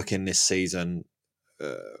 I'm looking this season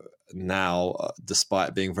now,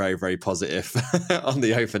 despite being very, very positive on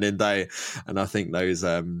the opening day. And I think those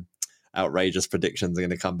outrageous predictions are going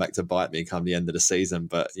to come back to bite me come the end of the season.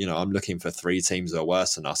 But, I'm looking for 3 teams that are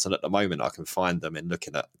worse than us. And at the moment, I can find them in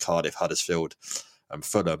looking at Cardiff, Huddersfield and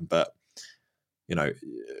Fulham. But,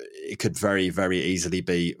 it could very, very easily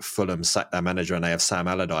be Fulham sack their manager and they have Sam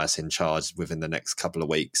Allardyce in charge within the next couple of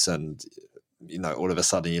weeks. And, all of a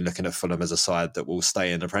sudden you're looking at Fulham as a side that will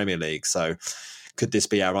stay in the Premier League. So, could this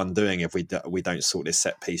be our undoing if we don't sort this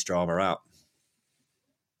set piece drama out?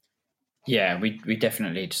 Yeah, we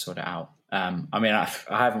definitely need to sort it out. I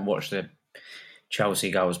haven't watched the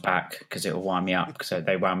Chelsea goals back because it will wind me up. So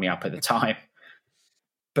they wound me up at the time.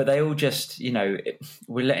 But they all just,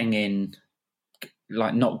 we're letting in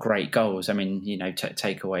like not great goals. I mean,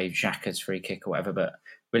 take away Xhaka's free kick or whatever, but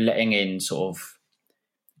we're letting in sort of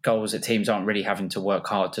goals that teams aren't really having to work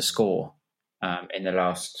hard to score in the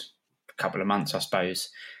last couple of months, I suppose.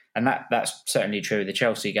 And that's certainly true of the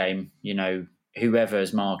Chelsea game.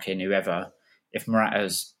 Whoever's marking whoever, if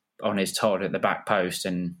Morata's on his Todd at the back post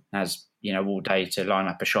and has, all day to line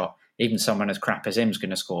up a shot, even someone as crap as him's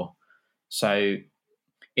going to score. So,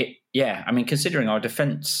 considering our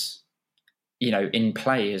defence, in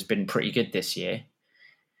play has been pretty good this year,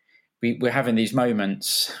 we're having these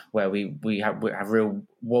moments where we have real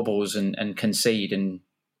wobbles and concede, and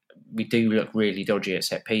we do look really dodgy at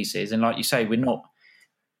set pieces. And like you say, we're not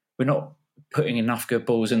putting enough good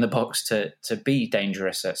balls in the box to be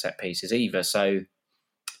dangerous at set pieces either. So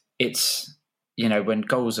it's, when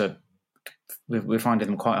goals are, we're finding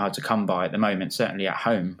them quite hard to come by at the moment, certainly at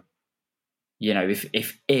home.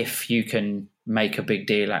 If you can make a big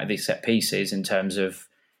deal out of these set pieces in terms of,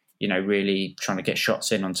 really trying to get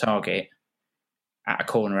shots in on target at a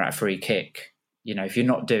corner, at a free kick, if you're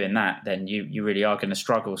not doing that, then you really are going to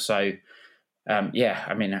struggle. So, I'm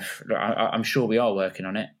sure we are working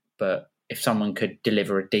on it, but if someone could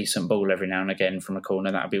deliver a decent ball every now and again from a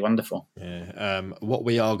corner, that would be wonderful. Yeah. What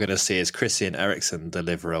we are going to see is Christian Eriksen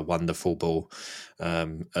deliver a wonderful ball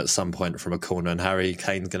at some point from a corner, and Harry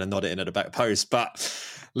Kane's going to nod it in at the back post. But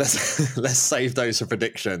let's save those for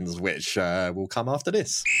predictions, which will come after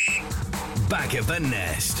this. Back of the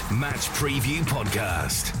Nest Match Preview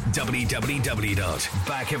Podcast.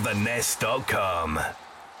 www.backofthenest.com.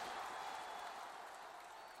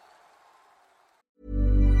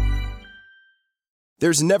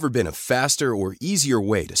 There's never been a faster or easier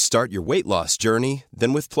way to start your weight loss journey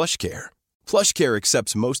than with PlushCare. PlushCare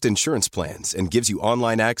accepts most insurance plans and gives you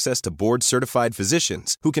online access to board-certified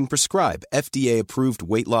physicians who can prescribe FDA-approved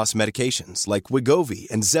weight loss medications like Wegovy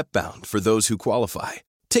and Zepbound for those who qualify.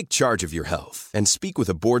 Take charge of your health and speak with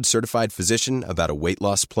a board-certified physician about a weight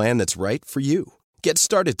loss plan that's right for you. Get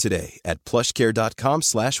started today at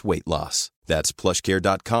plushcare.com/weight loss. That's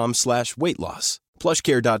plushcare.com/weight loss.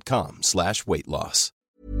 plushcare.com/weight loss.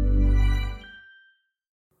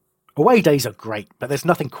 Away days are great, but there's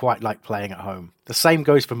nothing quite like playing at home. The same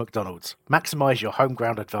goes for McDonald's. Maximise your home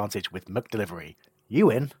ground advantage with McDelivery.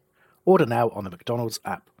 You in? Order now on the McDonald's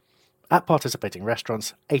app. At participating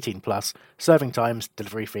restaurants, 18 plus, serving times,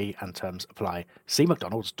 delivery fee and terms apply. See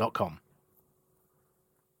mcdonalds.com.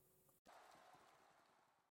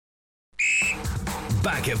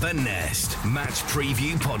 Back of the Nest Match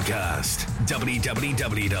Preview Podcast.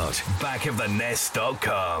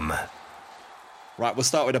 www.backofthenest.com. Right, we'll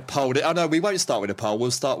start with a poll. Oh, no, we won't start with a poll.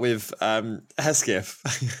 We'll start with Hesketh.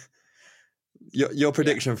 your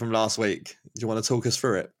prediction from last week. Do you want to talk us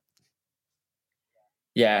through it?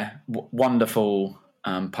 Yeah, wonderful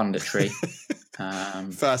punditry.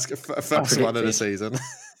 First one of the season.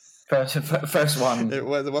 First one.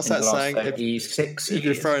 What's that saying? 36 if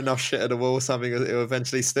you throw enough shit at the wall, something it will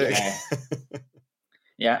eventually stick.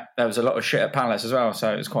 Yeah, there was a lot of shit at Palace as well,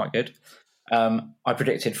 so it was quite good. I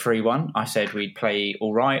predicted 3-1. I said we'd play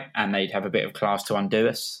all right and they'd have a bit of class to undo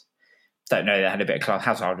us. Don't know, they had a bit of class.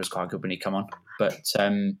 Hazard was quite good when he come on. But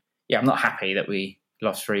I'm not happy that we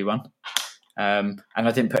lost 3-1. And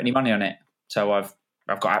I didn't put any money on it. So I've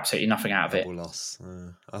got absolutely nothing out of it. Double loss.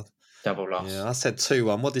 Double loss. Yeah, I said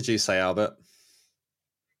 2-1. What did you say, Albert?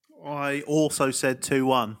 I also said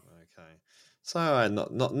 2-1. Okay. So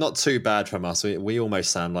not too bad from us. We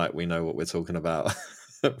almost sound like we know what we're talking about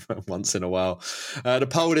once in a while. The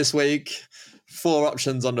poll this week, 4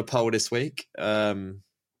 options on the poll this week. For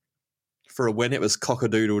a win, it was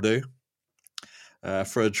cock-a-doodle-doo.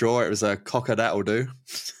 For a draw, it was a cock-a-daddle-doo.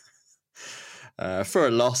 For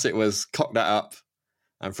a loss, it was cock that up.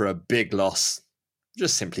 And for a big loss,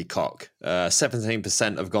 just simply cock.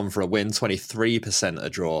 17% have gone for a win, 23%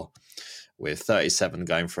 a draw, with 37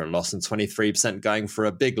 going for a loss and 23% going for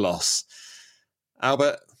a big loss.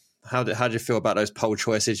 Albert, how did you feel about those poll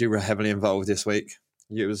choices? You were heavily involved this week.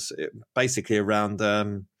 It was basically around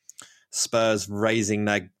Spurs raising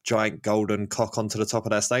their giant golden cock onto the top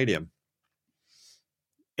of their stadium.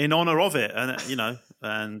 In honour of it, and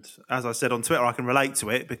and as I said on Twitter, I can relate to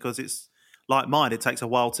it because it's like mine. It takes a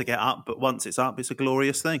while to get up, but once it's up, it's a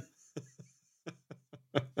glorious thing.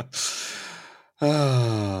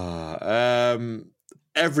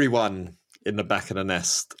 Everyone in the Back of the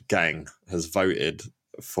Nest gang has voted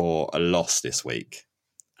for a loss this week.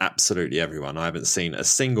 Absolutely everyone. I haven't seen a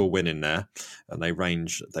single win in there, and they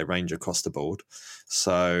range across the board.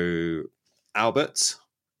 So, Albert,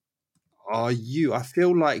 I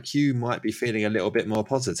feel like you might be feeling a little bit more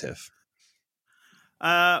positive.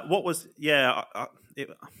 No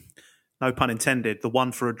pun intended. The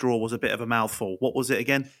one for a draw was a bit of a mouthful. What was it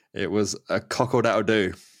again? It was a cockle that'll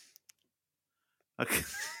do. Okay.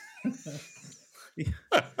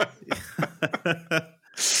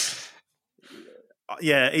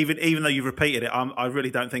 Yeah, even though you've repeated it, I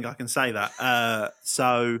really don't think I can say that.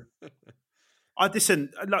 So I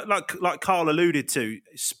listen, like Carl alluded to,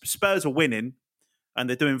 Spurs are winning and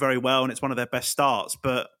they're doing very well, and it's one of their best starts.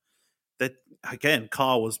 But again,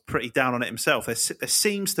 Carl was pretty down on it himself. There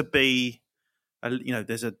seems to be,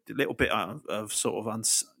 there's a little bit of sort of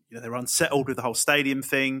they're unsettled with the whole stadium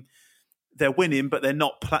thing. They're winning, but they're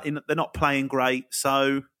not playing great.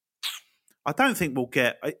 So I don't think we'll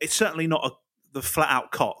get. It's certainly not the flat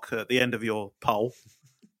out cock at the end of your poll.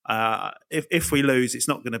 If we lose, it's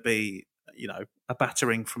not going to be a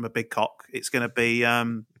battering from a big cock. It's going to be.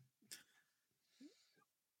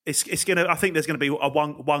 It's going to. I think there's going to be a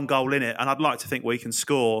one goal in it, and I'd like to think we can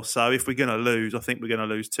score. So if we're going to lose, I think we're going to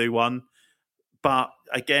lose 2-1. But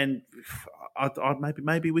again,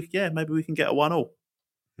 maybe we can get a 1-1.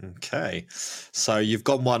 Okay, so you've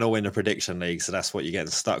gone 1-1 in the prediction league, so that's what you're getting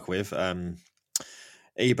stuck with.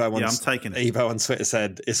 I'm taking it. Ebo on Twitter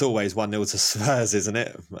said, it's always 1-0 to Spurs, isn't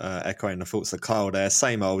it? Echoing the thoughts of Kyle there.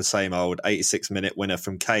 Same old, 86-minute winner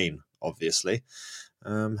from Kane, obviously.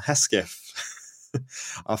 Hesketh,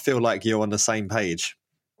 I feel like you're on the same page.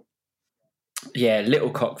 Yeah,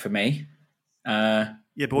 little cock for me. But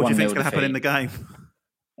what do you think's going to happen in the game?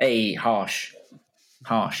 Hey, harsh.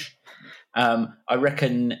 I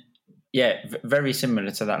reckon, very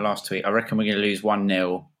similar to that last tweet. I reckon we're going to lose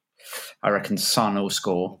 1-0. I reckon Son will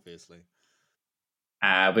score. Obviously.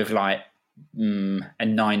 With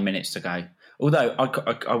 9 minutes to go. Although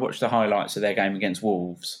I watched the highlights of their game against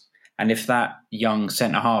Wolves, and if that young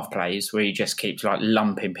centre-half plays where he just keeps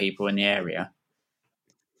lumping people in the area,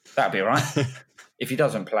 that'll be all right. If he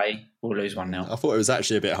doesn't play, we'll lose 1-0. I thought it was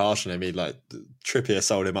actually a bit harsh on him. Trippier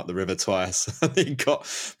sold him up the river twice. He got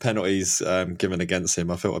penalties given against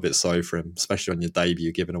him. I felt a bit sorry for him, especially on your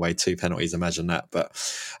debut, giving away 2 penalties. Imagine that. But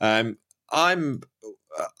I'm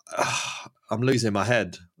losing my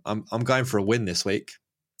head. I'm going for a win this week.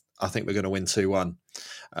 I think we're going to win 2-1.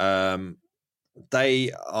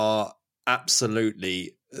 They are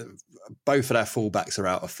absolutely both of their fullbacks are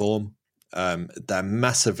out of form. They're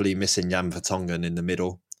massively missing Jan Vertonghen in the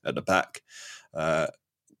middle at the back.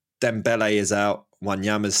 Dembele is out.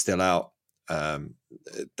 Wanyama's still out. They're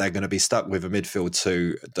going to be stuck with a midfield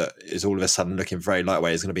two that is all of a sudden looking very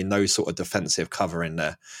lightweight. There's going to be no sort of defensive cover in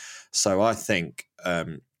there. So I think,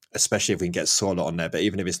 especially if we can get Solot on there, but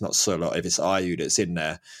even if it's not Solot, if it's Ayew that's in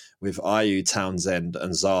there, with Ayew, Townsend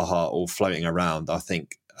and Zaha all floating around, I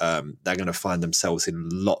think they're going to find themselves in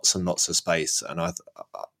lots and lots of space. And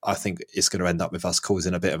I think it's going to end up with us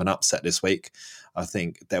causing a bit of an upset this week. I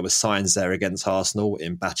think there were signs there against Arsenal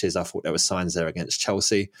in batches. I thought there were signs there against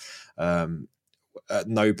Chelsea. At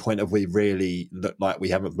no point have we really looked like we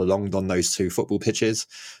haven't belonged on those 2 football pitches.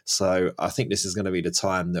 So I think this is going to be the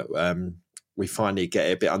time that we finally get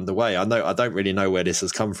it a bit underway. I don't really know where this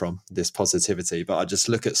has come from, this positivity, but I just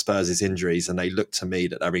look at Spurs' injuries and they look to me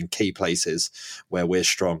that they're in key places where we're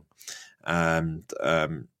strong. And,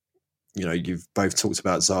 you've both talked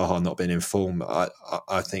about Zaha not being in form. I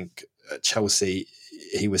think at Chelsea,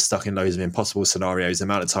 he was stuck in loads of impossible scenarios. The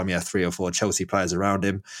amount of time he had 3 or 4 Chelsea players around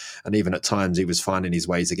him. And even at times he was finding his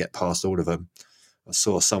way to get past all of them. I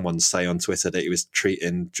saw someone say on Twitter that he was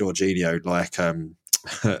treating Jorginho like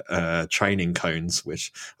training cones,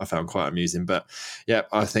 which I found quite amusing. But yeah,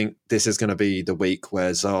 I think this is going to be the week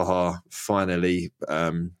where Zaha finally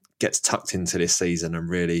gets tucked into this season and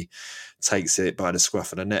really takes it by the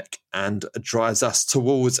scruff of the neck and drives us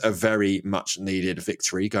towards a very much needed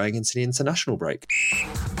victory going into the international break.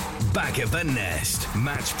 Back of the Nest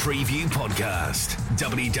Match Preview Podcast.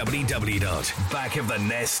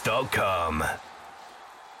 www.backofthenest.com.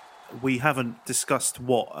 We haven't discussed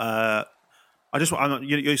what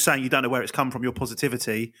you're saying you don't know where it's come from, your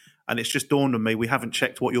positivity, and it's just dawned on me we haven't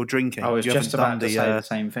checked what you're drinking. I was just about to say the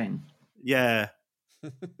same thing. Yeah.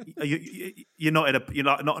 You're not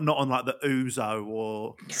on like the Ouzo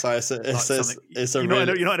or so you're not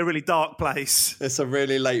in a really dark place. It's a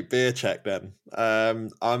really late beer check then. I'm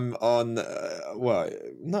on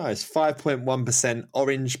it's 5.1%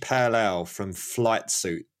 orange pale ale from Flight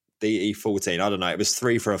Suit DE14. I don't know, it was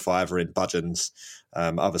 3 for a $5 in Budgeons,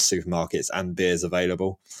 other supermarkets and beers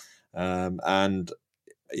available, and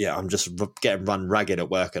yeah, I'm just getting run ragged at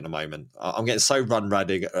work at the moment. I'm getting so run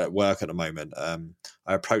ragged at work at the moment.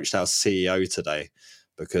 I approached our CEO today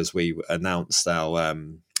because we announced our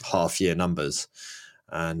half-year numbers,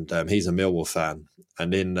 and he's a Millwall fan.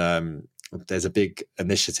 And there's a big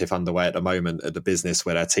initiative underway at the moment at the business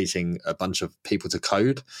where they're teaching a bunch of people to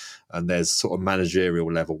code, and there's sort of managerial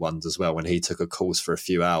level ones as well. When he took a course for a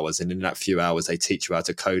few hours, and in that few hours they teach you how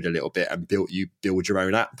to code a little bit and build your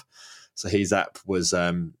own app. So his app was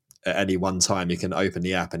at any one time you can open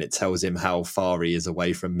the app and it tells him how far he is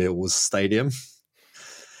away from Millwall's stadium.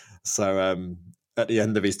 So at the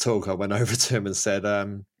end of his talk, I went over to him and said,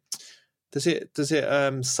 "Does it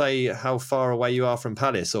say how far away you are from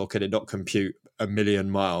Palace, or could it not compute 1,000,000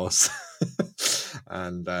 miles?"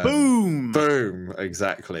 And boom,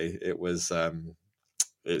 exactly. It was.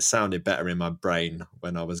 It sounded better in my brain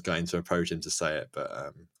when I was going to approach him to say it,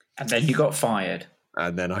 but and then you got fired.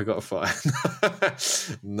 And then I got fired.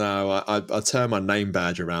 No, I turned my name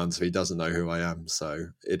badge around so he doesn't know who I am.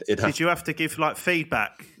 So Did you have to give like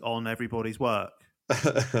feedback on everybody's work?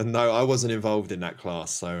 No, I wasn't involved in that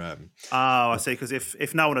class. So I see. Because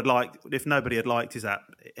if nobody had liked his app,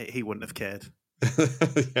 he wouldn't have cared.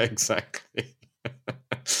 Yeah, exactly.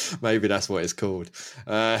 Maybe that's what it's called.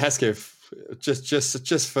 Hesketh,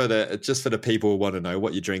 just for the people who want to know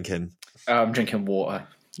what you're drinking. I'm drinking water.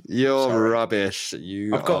 You're rubbish.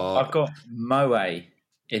 I've got Moët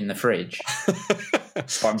in the fridge.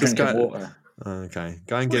 But I'm drinking water. Okay,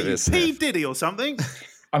 go and give it a sniff. P. Diddy or something?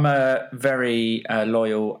 I'm a very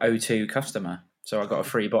loyal O2 customer, so I got a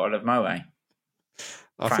free bottle of Moe. I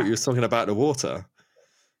thought you were talking about the water.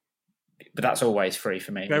 But that's always free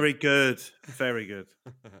for me. Very good. Very good.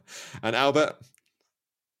 And Albert?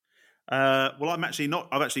 Well, I'm actually not.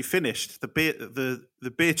 I've actually finished. The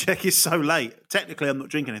beer check is so late. Technically, I'm not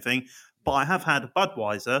drinking anything, but I have had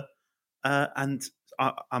Budweiser, and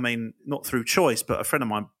I mean, not through choice, but a friend of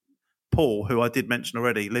mine, Paul, who I did mention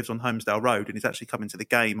already, lives on Holmesdale Road, and he's actually coming to the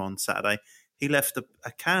game on Saturday. He left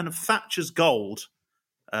a can of Thatcher's Gold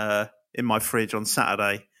in my fridge on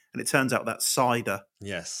Saturday, and it turns out that's cider.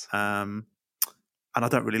 Yes. And I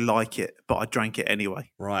don't really like it, but I drank it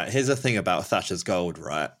anyway. Right. Here's the thing about Thatcher's Gold,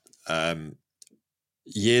 right?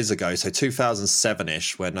 Years ago, so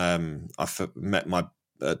 2007-ish, when I met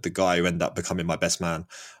the guy who ended up becoming my best man.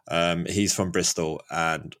 He's from Bristol,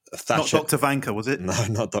 and Thatcher. Not Dr. Vanker, was it? No,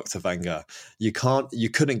 not Dr. Vanker. You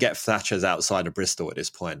couldn't get Thatcher's outside of Bristol at this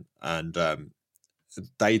point, and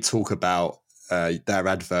they talk about their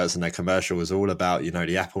adverts and their commercial was all about,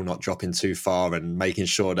 the apple not dropping too far and making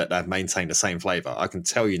sure that they've maintained the same flavour. I can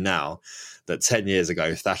tell you now that 10 years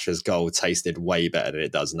ago, Thatcher's Gold tasted way better than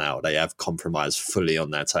it does now. They have compromised fully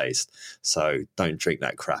on their taste. So don't drink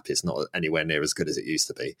that crap. It's not anywhere near as good as it used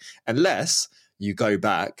to be. Unless you go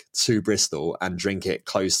back to Bristol and drink it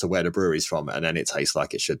close to where the brewery's from, and then it tastes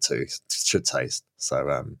like it should taste.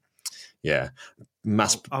 So, yeah.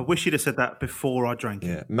 I wish you'd have said that before I drank it.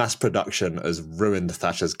 Yeah, mass production has ruined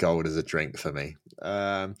Thatcher's Gold as a drink for me.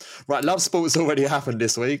 Right, Love Sports already happened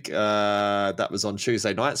this week. That was on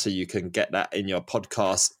Tuesday night, so you can get that in your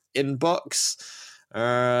podcast inbox.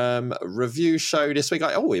 Review show this week.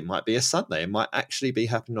 It might be a Sunday. It might actually be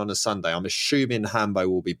happening on a Sunday. I'm assuming Hambo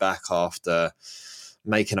will be back after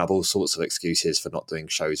making up all sorts of excuses for not doing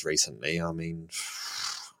shows recently. I mean,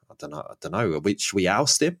 I don't know. Should we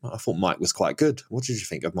oust him? I thought Mike was quite good. What did you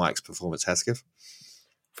think of Mike's performance, Hesketh?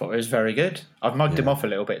 Thought it was very good. I've mugged him off a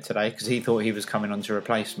little bit today because he thought he was coming on to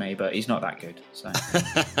replace me, but he's not that good. So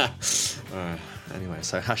anyway,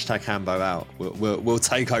 so hashtag Hambo out. We'll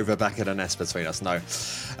take over back at the nest between us. No.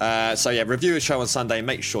 So yeah, review a show on Sunday.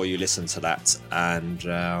 Make sure you listen to that, and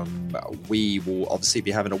we will obviously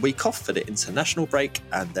be having a week off for the international break,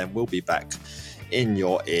 and then we'll be back in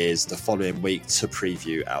your ears the following week to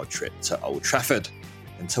preview our trip to Old Trafford.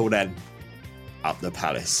 Until then, up the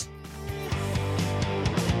Palace.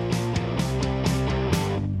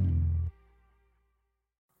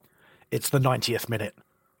 It's the 90th minute.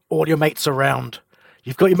 All your mates around.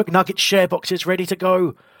 You've got your McNugget share boxes ready to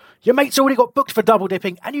go. Your mate's already got booked for double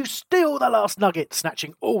dipping, and you steal the last nugget,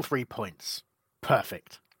 snatching all 3 points.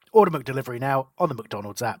 Perfect. Order McDelivery now on the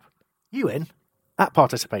McDonald's app. You in? At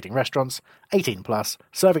participating restaurants, 18 plus,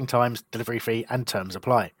 serving times, delivery fee and terms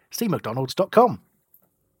apply. See mcdonalds.com.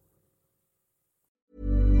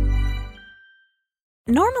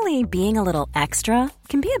 Normally, being a little extra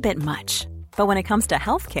can be a bit much. But when it comes to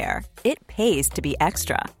healthcare, it pays to be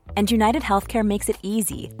extra. And United Healthcare makes it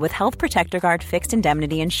easy with Health Protector Guard fixed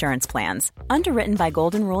indemnity insurance plans. Underwritten by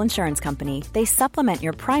Golden Rule Insurance Company, they supplement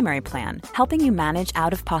your primary plan, helping you manage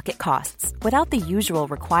out-of-pocket costs without the usual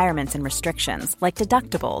requirements and restrictions like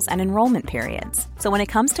deductibles and enrollment periods. So when it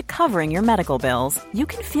comes to covering your medical bills, you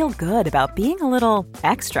can feel good about being a little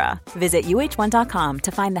extra. Visit uh1.com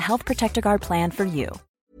to find the Health Protector Guard plan for you.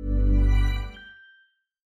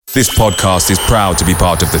 This podcast is proud to be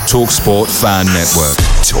part of the TalkSport Fan Network.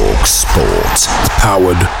 TalkSport.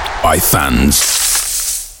 Powered by fans.